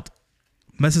felt,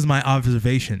 this is my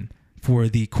observation for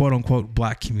the quote unquote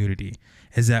black community,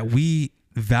 is that we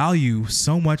value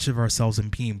so much of ourselves in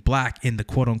being black in the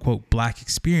quote unquote black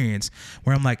experience,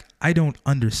 where I'm like, I don't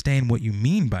understand what you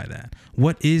mean by that.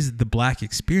 What is the black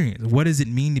experience? What does it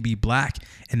mean to be black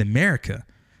in America?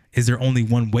 Is there only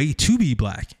one way to be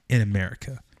black in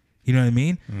America? You know what I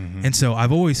mean? Mm-hmm. And so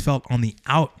I've always felt on the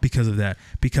out because of that,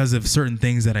 because of certain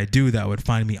things that I do that would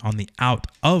find me on the out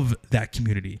of that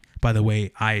community by the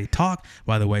way I talk,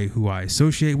 by the way who I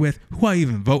associate with, who I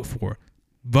even vote for.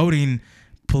 Voting,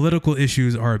 political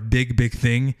issues are a big, big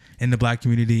thing in the black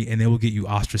community, and they will get you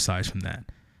ostracized from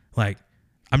that. Like,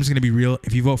 I'm just going to be real.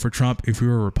 If you vote for Trump, if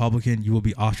you're a Republican, you will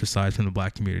be ostracized from the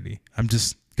black community. I'm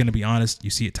just going to be honest.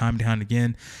 You see it time and time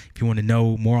again. If you want to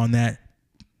know more on that,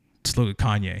 just look at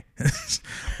Kanye.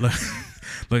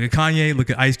 look at Kanye, look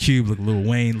at Ice Cube, look at Lil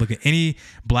Wayne, look at any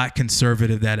black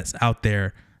conservative that is out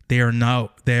there.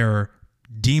 They're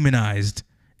demonized,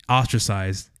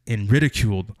 ostracized, and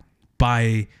ridiculed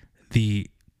by the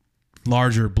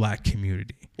larger black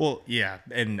community. Well, yeah,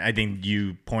 and I think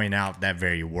you point out that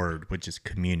very word, which is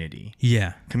community.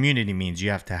 Yeah. Community means you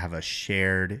have to have a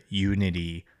shared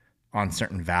unity on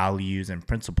certain values and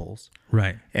principles.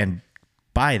 Right. And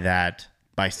by that,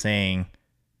 by saying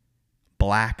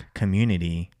black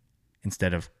community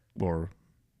instead of, or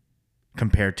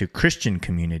compared to Christian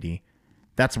community,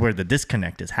 that's where the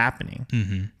disconnect is happening.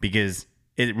 Mm-hmm. Because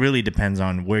it really depends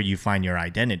on where you find your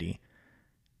identity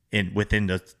within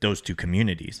those two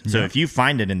communities. So if you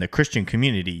find it in the Christian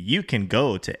community, you can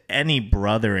go to any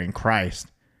brother in Christ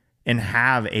and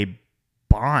have a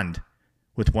bond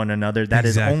with one another that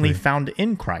is only found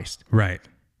in Christ. Right.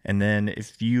 And then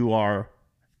if you are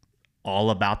all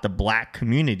about the black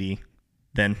community,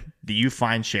 then you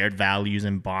find shared values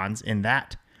and bonds in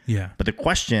that. Yeah. But the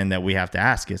question that we have to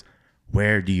ask is,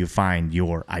 where do you find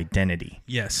your identity?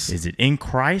 Yes. Is it in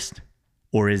Christ,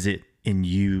 or is it in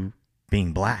you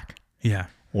being black? Yeah.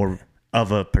 Or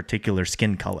of a particular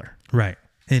skin color? Right.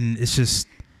 And it's just,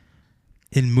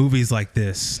 in movies like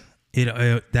this,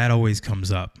 that always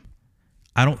comes up.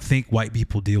 I don't think white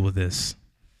people deal with this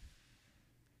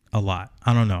a lot.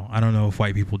 I don't know. I don't know if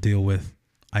white people deal with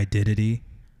identity.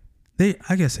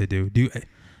 I guess they do.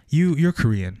 You're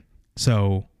Korean.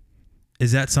 So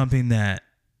is that something that,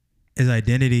 is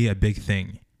identity a big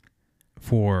thing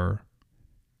for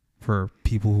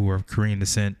people who are of Korean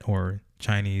descent or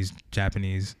Chinese,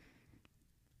 Japanese?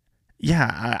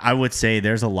 Yeah, I would say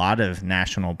there's a lot of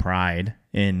national pride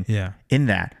in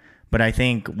that. But I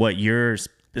think what you're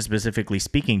specifically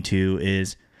speaking to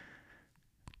is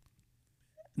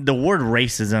the word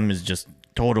racism is just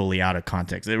totally out of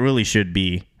context. It really should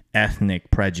be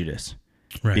ethnic prejudice.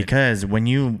 Right. Because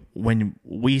when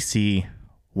we see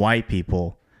white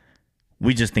people,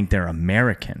 we just think they're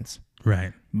Americans.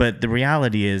 Right. But the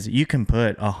reality is you can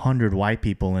put 100 white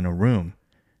people in a room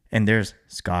and there's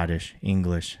Scottish,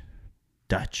 English,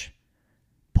 Dutch,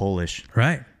 Polish.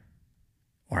 Right.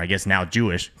 Or I guess now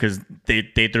Jewish, because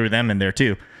they threw them in there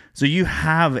too. So you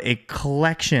have a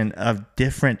collection of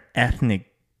different ethnic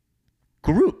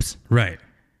groups. Right.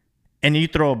 And you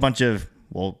throw a bunch of,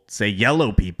 well, say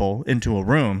yellow people into a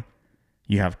room,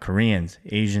 you have Koreans,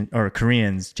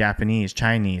 Japanese,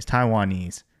 Chinese,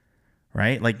 Taiwanese,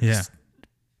 right? Like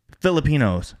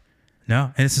Filipinos.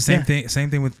 No, and it's the same thing. Same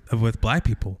thing with black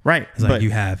people, right? It's like you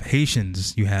have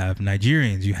Haitians, you have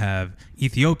Nigerians, you have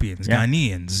Ethiopians,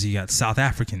 Ghanaians, you got South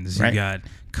Africans, you got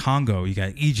Congo, you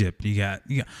got Egypt, you got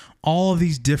all of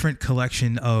these different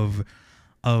collection of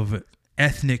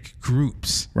ethnic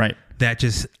groups, right? That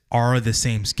just are the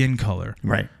same skin color,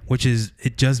 right? Which is,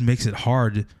 it just makes it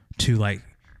hard to like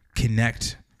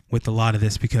connect with a lot of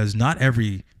this, because not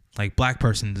every like black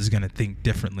person is going to think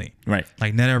differently. Right.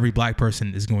 Like not every black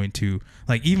person is going to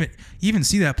like even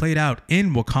see that played out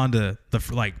in Wakanda,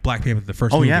 like Black Panther, the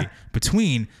first movie,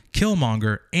 between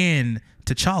Killmonger and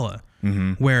T'Challa,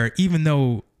 where even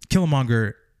though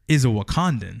Killmonger is a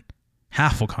Wakandan,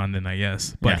 half Wakandan, I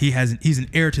guess, but he's an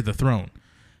heir to the throne.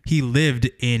 He lived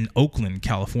in Oakland,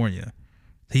 California.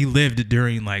 He lived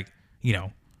during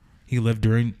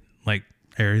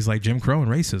areas like Jim Crow and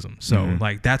racism. So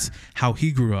like that's how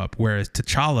he grew up. Whereas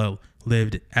T'Challa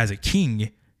lived as a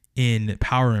king in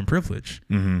power and privilege.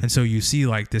 And so you see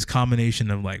like this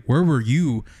combination of like, where were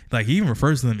you? Like he even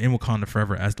refers to them in Wakanda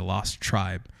Forever as the Lost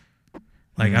Tribe.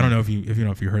 Like I don't know if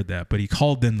you heard that, but he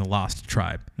called them the Lost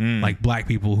Tribe, like black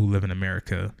people who live in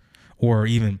America, or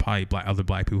even probably other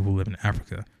black people who live in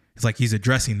Africa. It's like he's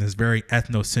addressing this very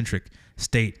ethnocentric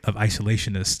state of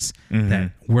isolationists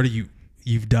that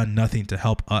you've done nothing to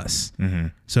help us.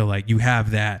 So like you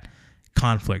have that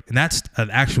conflict, and that's an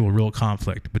actual real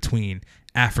conflict between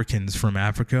Africans from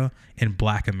Africa and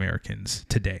Black Americans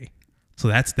today. So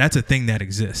that's a thing that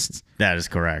exists. That is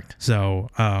correct. So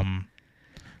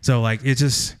like it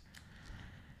just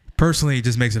personally, it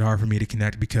just makes it hard for me to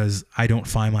connect, because I don't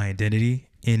find my identity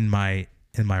in my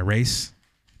race.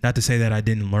 Not to say that I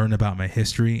didn't learn about my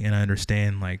history and I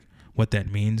understand like what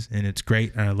that means, and it's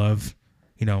great, and I love,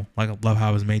 like I love how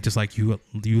I was made, just like you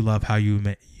love how you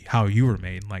were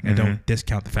made. Like I don't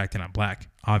discount the fact that I'm black,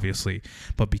 obviously,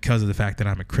 but because of the fact that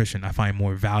I'm a Christian, I find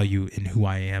more value in who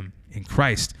I am in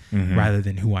Christ rather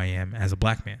than who I am as a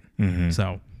black man.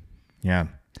 So, yeah,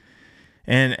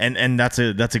 and that's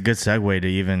a good segue to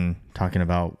even talking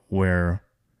about where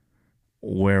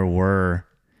were,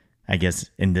 I guess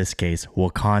in this case,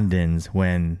 Wakandans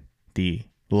when the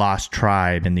Lost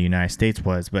Tribe in the United States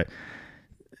was. But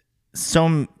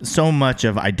so much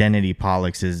of identity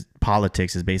politics is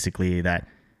basically that,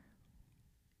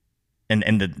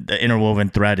 and the interwoven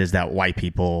thread is that white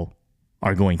people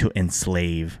are going to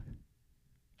enslave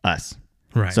us.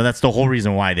 Right. So that's the whole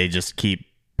reason why they just keep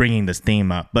bringing this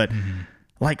theme up. But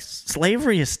like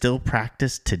slavery is still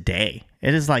practiced today.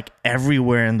 It is like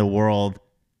everywhere in the world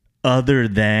other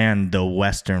than the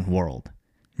Western world.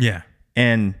 Yeah.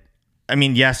 And I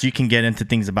mean, yes, you can get into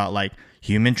things about like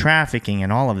human trafficking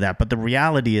and all of that, but the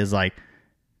reality is like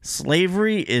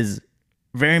slavery is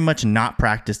very much not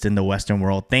practiced in the Western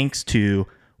world, thanks to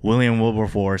William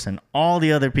Wilberforce and all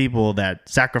the other people that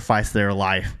sacrificed their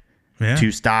life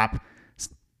to stop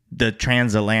the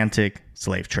transatlantic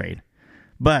slave trade.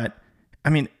 But I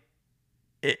mean,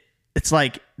 it's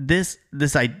like this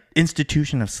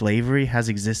institution of slavery has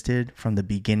existed from the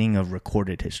beginning of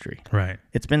recorded history. Right.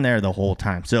 It's been there the whole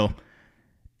time. So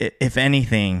if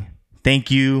anything, thank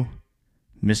you,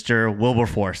 Mr.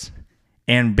 Wilberforce,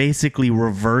 and basically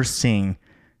reversing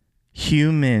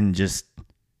human just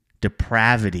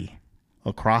depravity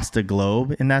across the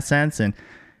globe in that sense.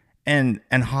 And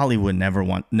Hollywood never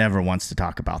wants to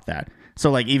talk about that. So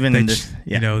like even in this,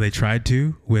 they tried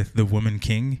to with the Woman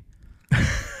King.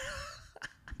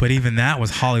 But even that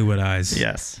was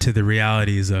Hollywoodized to the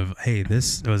realities of, hey,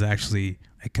 this was actually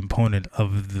a component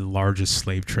of the largest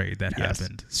slave trade that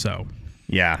happened. So,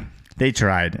 yeah, they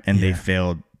tried and they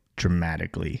failed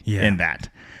dramatically in that.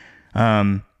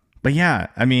 But yeah,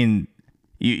 I mean,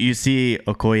 you see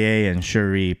Okoye and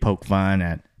Shuri poke fun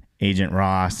at Agent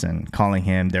Ross and calling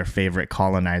him their favorite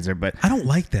colonizer. But I don't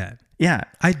like that. Yeah.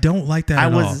 I don't like that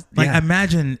at all. Like,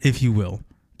 imagine, if you will,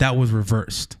 that was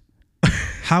reversed.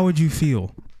 How would you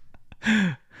feel?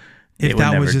 If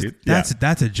that was just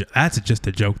that's just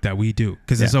a joke that we do,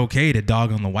 because it's okay to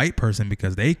dog on the white person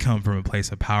because they come from a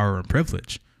place of power and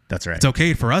privilege. That's right. It's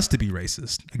okay for us to be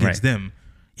racist against them,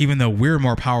 even though we're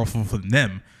more powerful than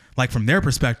them. Like from their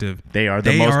perspective, they are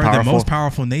the most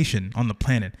powerful nation on the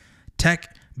planet.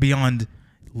 Tech beyond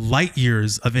light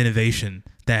years of innovation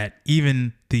that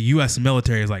even the U.S.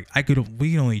 military is like,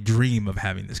 we can only dream of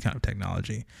having this kind of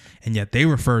technology, and yet they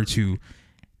refer to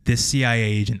this CIA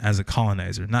agent as a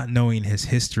colonizer, not knowing his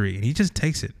history, and he just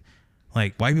takes it.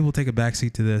 Like, white people take a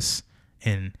backseat to this,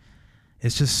 and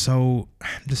it's just so,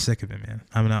 I'm just sick of it, man.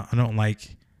 I don't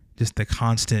like just the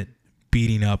constant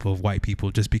beating up of white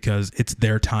people just because it's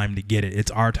their time to get it.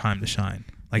 It's our time to shine.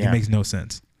 Like, it makes no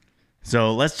sense.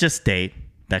 So let's just state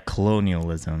that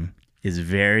colonialism is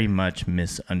very much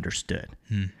misunderstood.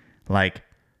 Like,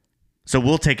 so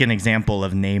we'll take an example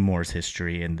of Namor's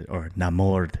history or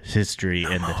Namor's history.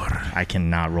 I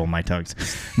cannot roll my tongue.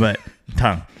 But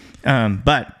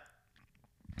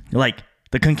like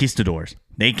the conquistadors,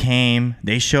 they came,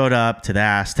 they showed up to the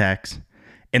Aztecs.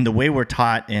 And the way we're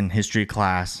taught in history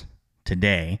class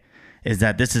today is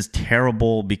that this is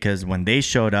terrible because when they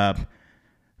showed up,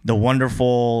 the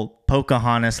wonderful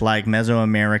Pocahontas-like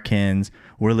Mesoamericans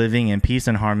were living in peace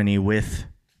and harmony with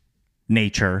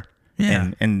nature.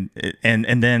 Yeah. And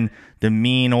then the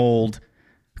mean old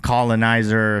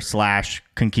colonizer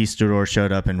 / conquistador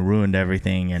showed up and ruined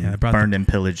everything and burned and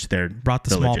pillaged their brought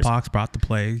the villages. Smallpox, brought the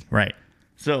plague. Right.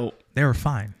 So they were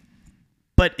fine.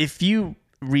 But if you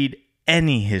read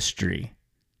any history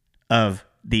of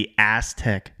the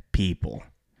Aztec people,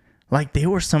 like, they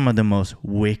were some of the most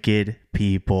wicked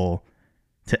people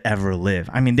to ever live.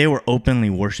 I mean, they were openly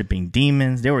worshiping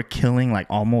demons. They were killing like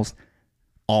almost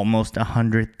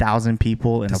 100,000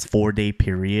 people in a 4-day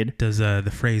period. Does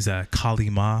the phrase Kali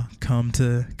Ma come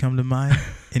to mind?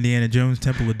 Indiana Jones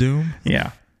Temple of Doom?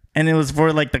 Yeah. And it was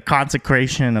for like the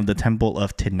consecration of the temple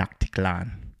of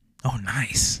Tenochtitlan. Oh,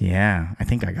 nice. Yeah, I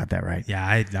think I got that right. Yeah,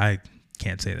 I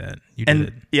can't say that. You did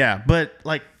it. Yeah, but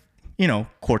like, you know,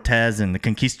 Cortez and the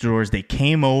conquistadors, they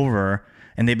came over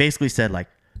and they basically said, like,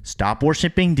 stop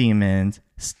worshiping demons,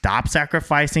 stop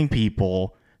sacrificing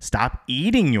people, stop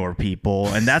eating your people.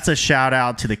 And that's a shout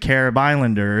out to the Carib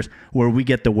Islanders, where we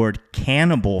get the word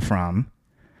cannibal from.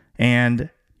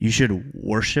 And you should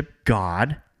worship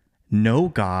God, know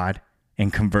God,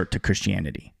 and convert to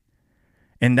Christianity.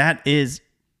 And that is,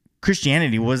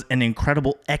 Christianity was an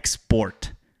incredible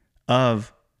export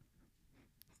of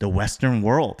the Western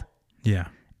world. Yeah.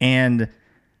 And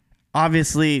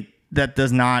obviously that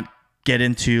does not get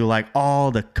into like all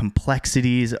the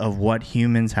complexities of what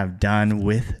humans have done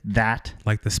with that.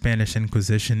 Like the Spanish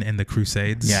Inquisition and the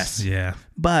Crusades. Yes. Yeah.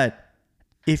 But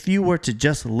if you were to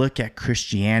just look at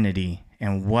Christianity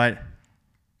and what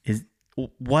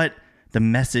the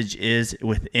message is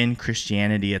within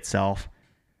Christianity itself,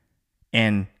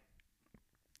 and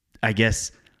I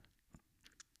guess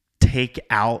take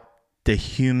out the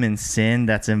human sin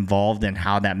that's involved in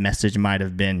how that message might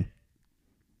have been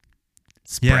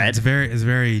spread. Yeah, it's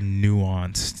very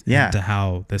nuanced into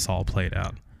how this all played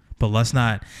out. But let's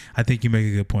not, I think you make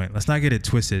a good point. Let's not get it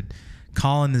twisted.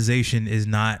 Colonization is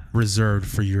not reserved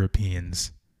for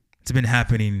Europeans. It's been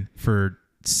happening for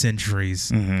centuries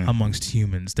amongst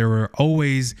humans. There will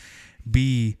always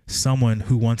be someone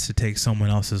who wants to take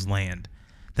someone else's land.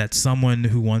 That's someone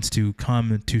who wants to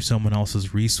come to someone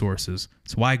else's resources.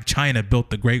 It's why China built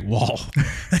the Great Wall.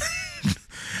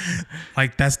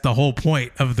 Like, that's the whole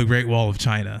point of the Great Wall of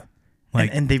China. Like,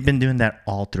 and they've been doing that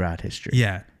all throughout history.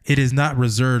 Yeah. It is not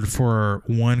reserved for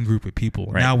one group of people.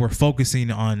 Right. Now we're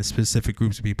focusing on specific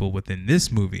groups of people within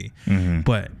this movie.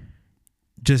 But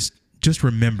just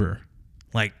remember,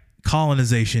 like,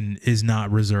 colonization is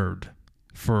not reserved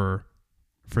for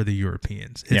the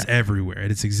Europeans. It's everywhere.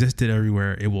 It's existed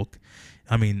everywhere. It will,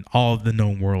 I mean, all of the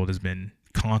known world has been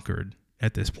conquered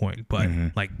at this point. But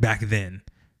like back then,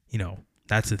 you know,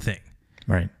 that's the thing.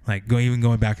 Right. Like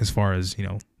going back as far as, you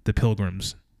know, the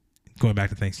Pilgrims, going back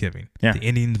to Thanksgiving. Yeah. The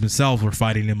Indians themselves were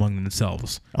fighting among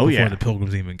themselves before the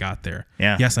Pilgrims even got there.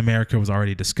 Yeah. Yes, America was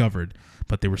already discovered,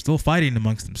 but they were still fighting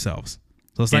amongst themselves.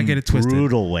 So let's not get it twisted.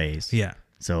 Brutal ways. Yeah.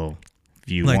 So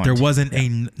if you there wasn't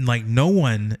no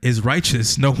one is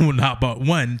righteous, no one not but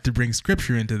one, to bring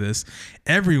scripture into this.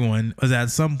 Everyone was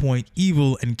at some point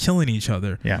evil and killing each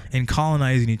other and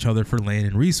colonizing each other for land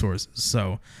and resources.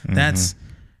 So that's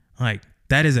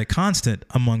that is a constant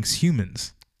amongst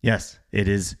humans. Yes, it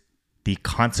is the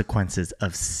consequences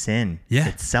of sin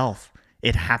itself.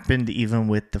 It happened even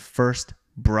with the first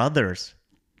brothers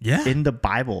in the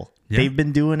Bible. Yeah. They've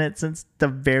been doing it since the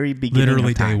very beginning.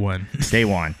 Literally of time. Day one. Day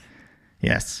one.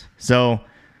 Yes. So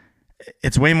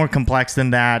it's way more complex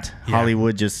than that. Yeah.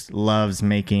 Hollywood just loves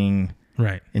making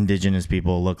indigenous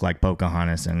people look like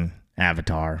Pocahontas and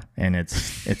Avatar, and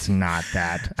it's not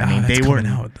that. I mean, they were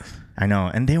out. I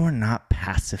know, and they were not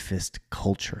pacifist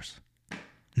cultures.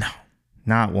 No.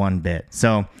 Not one bit.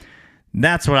 So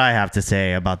that's what I have to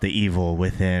say about the evil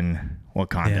within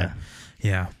Wakanda.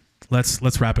 Yeah.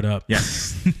 Let's wrap it up.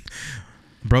 Yes.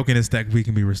 Brokenness that we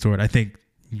can be restored. I think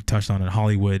you touched on it.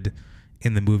 Hollywood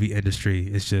in the movie industry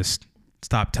is just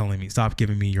stop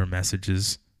giving me your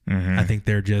messages. I think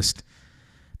they're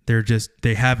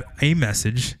they have a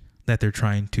message that they're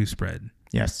trying to spread.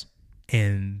 Yes.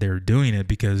 And they're doing it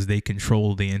because they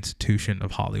control the institution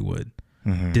of Hollywood.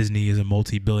 Mm-hmm. Disney is a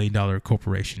multi-billion-dollar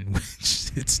corporation,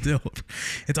 which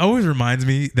it always reminds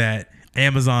me that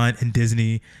Amazon and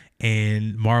Disney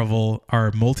and Marvel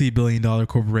are multi-billion-dollar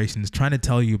corporations trying to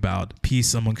tell you about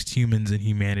peace amongst humans and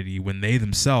humanity when they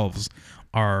themselves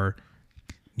are,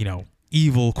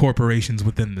 evil corporations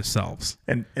within themselves.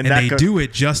 And they do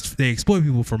it they exploit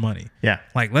people for money. Yeah.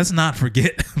 Like, let's not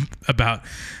forget about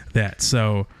that.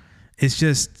 So it's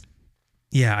just,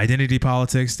 identity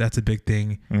politics, that's a big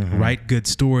thing. Mm-hmm. Write good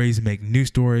stories, make new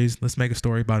stories. Let's make a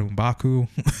story about M'Baku.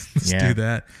 Let's do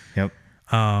that. Yep.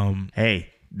 Hey,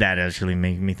 that actually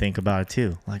made me think about it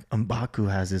too. Like, M'Baku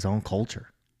has his own culture,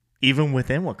 even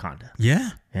within Wakanda. Yeah.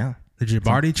 Yeah. The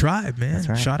Jabari tribe, man. That's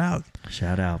right.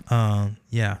 Shout out.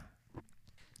 Yeah.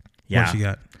 What you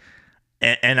got?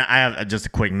 And I have just a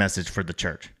quick message for the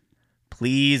church.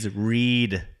 Please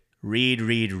read.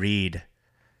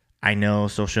 I know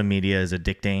social media is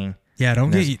addicting. Yeah,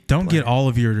 don't get all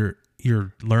of your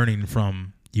learning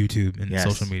from YouTube and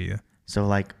social media.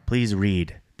 So please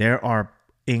read. There are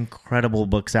incredible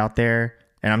books out there,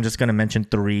 and I'm just going to mention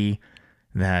 3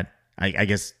 that I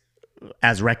guess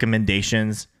as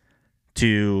recommendations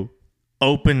to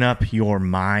open up your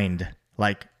mind.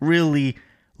 Like, really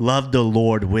love the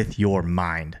Lord with your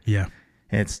mind. Yeah.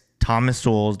 It's Thomas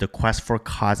Sowell's The Quest for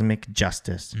Cosmic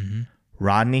Justice, mm-hmm.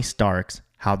 Rodney Stark's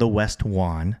How the West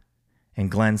Won, and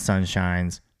Glenn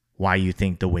Sunshine's Why You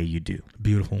Think the Way You Do.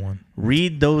 Beautiful one.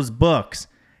 Read those books,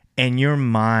 and your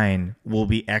mind will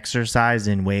be exercised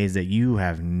in ways that you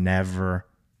have never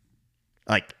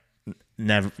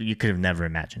you could have never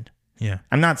imagined. Yeah.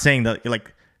 I'm not saying that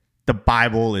the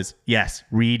Bible is, yes,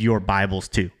 read your Bibles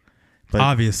too. But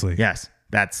obviously. Yes.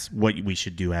 That's what we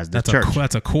should do as the church.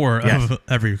 That's a core of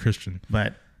every Christian.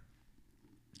 But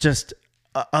just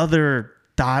other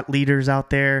thought leaders out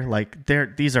there,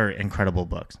 these are incredible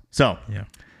books. So,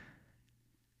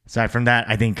 aside from that,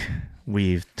 I think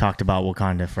we've talked about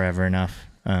Wakanda forever enough.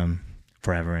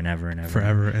 Forever and ever and ever.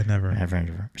 Forever and ever. Ever and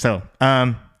ever. So,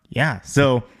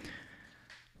 So,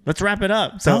 let's wrap it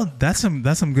up. So that's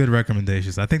some good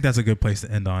recommendations. I think that's a good place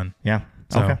to end on. Yeah.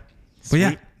 So, okay.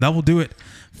 But that will do it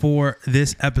for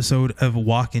this episode of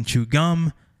Walk and Chew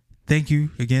Gum. Thank you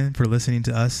again for listening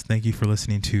to us. Thank you for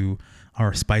listening to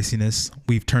our spiciness.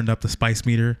 We've turned up the spice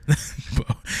meter for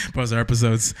our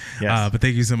episodes. Yes. But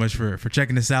thank you so much for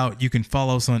checking us out. You can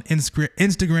follow us on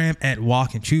Instagram at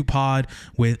Walk and Chew Pod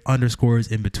with underscores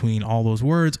in between all those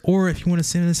words. Or if you want to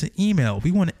send us an email,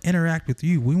 we want to interact with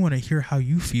you. We want to hear how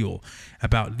you feel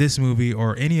about this movie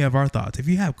or any of our thoughts. If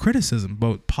you have criticism,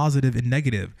 both positive and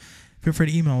negative, feel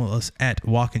free to email us at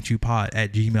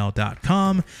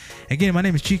walkandchewpod@gmail.com. Again, my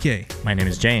name is Chike. My name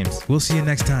is James. We'll see you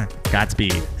next time.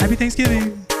 Godspeed. Happy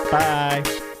Thanksgiving. Bye.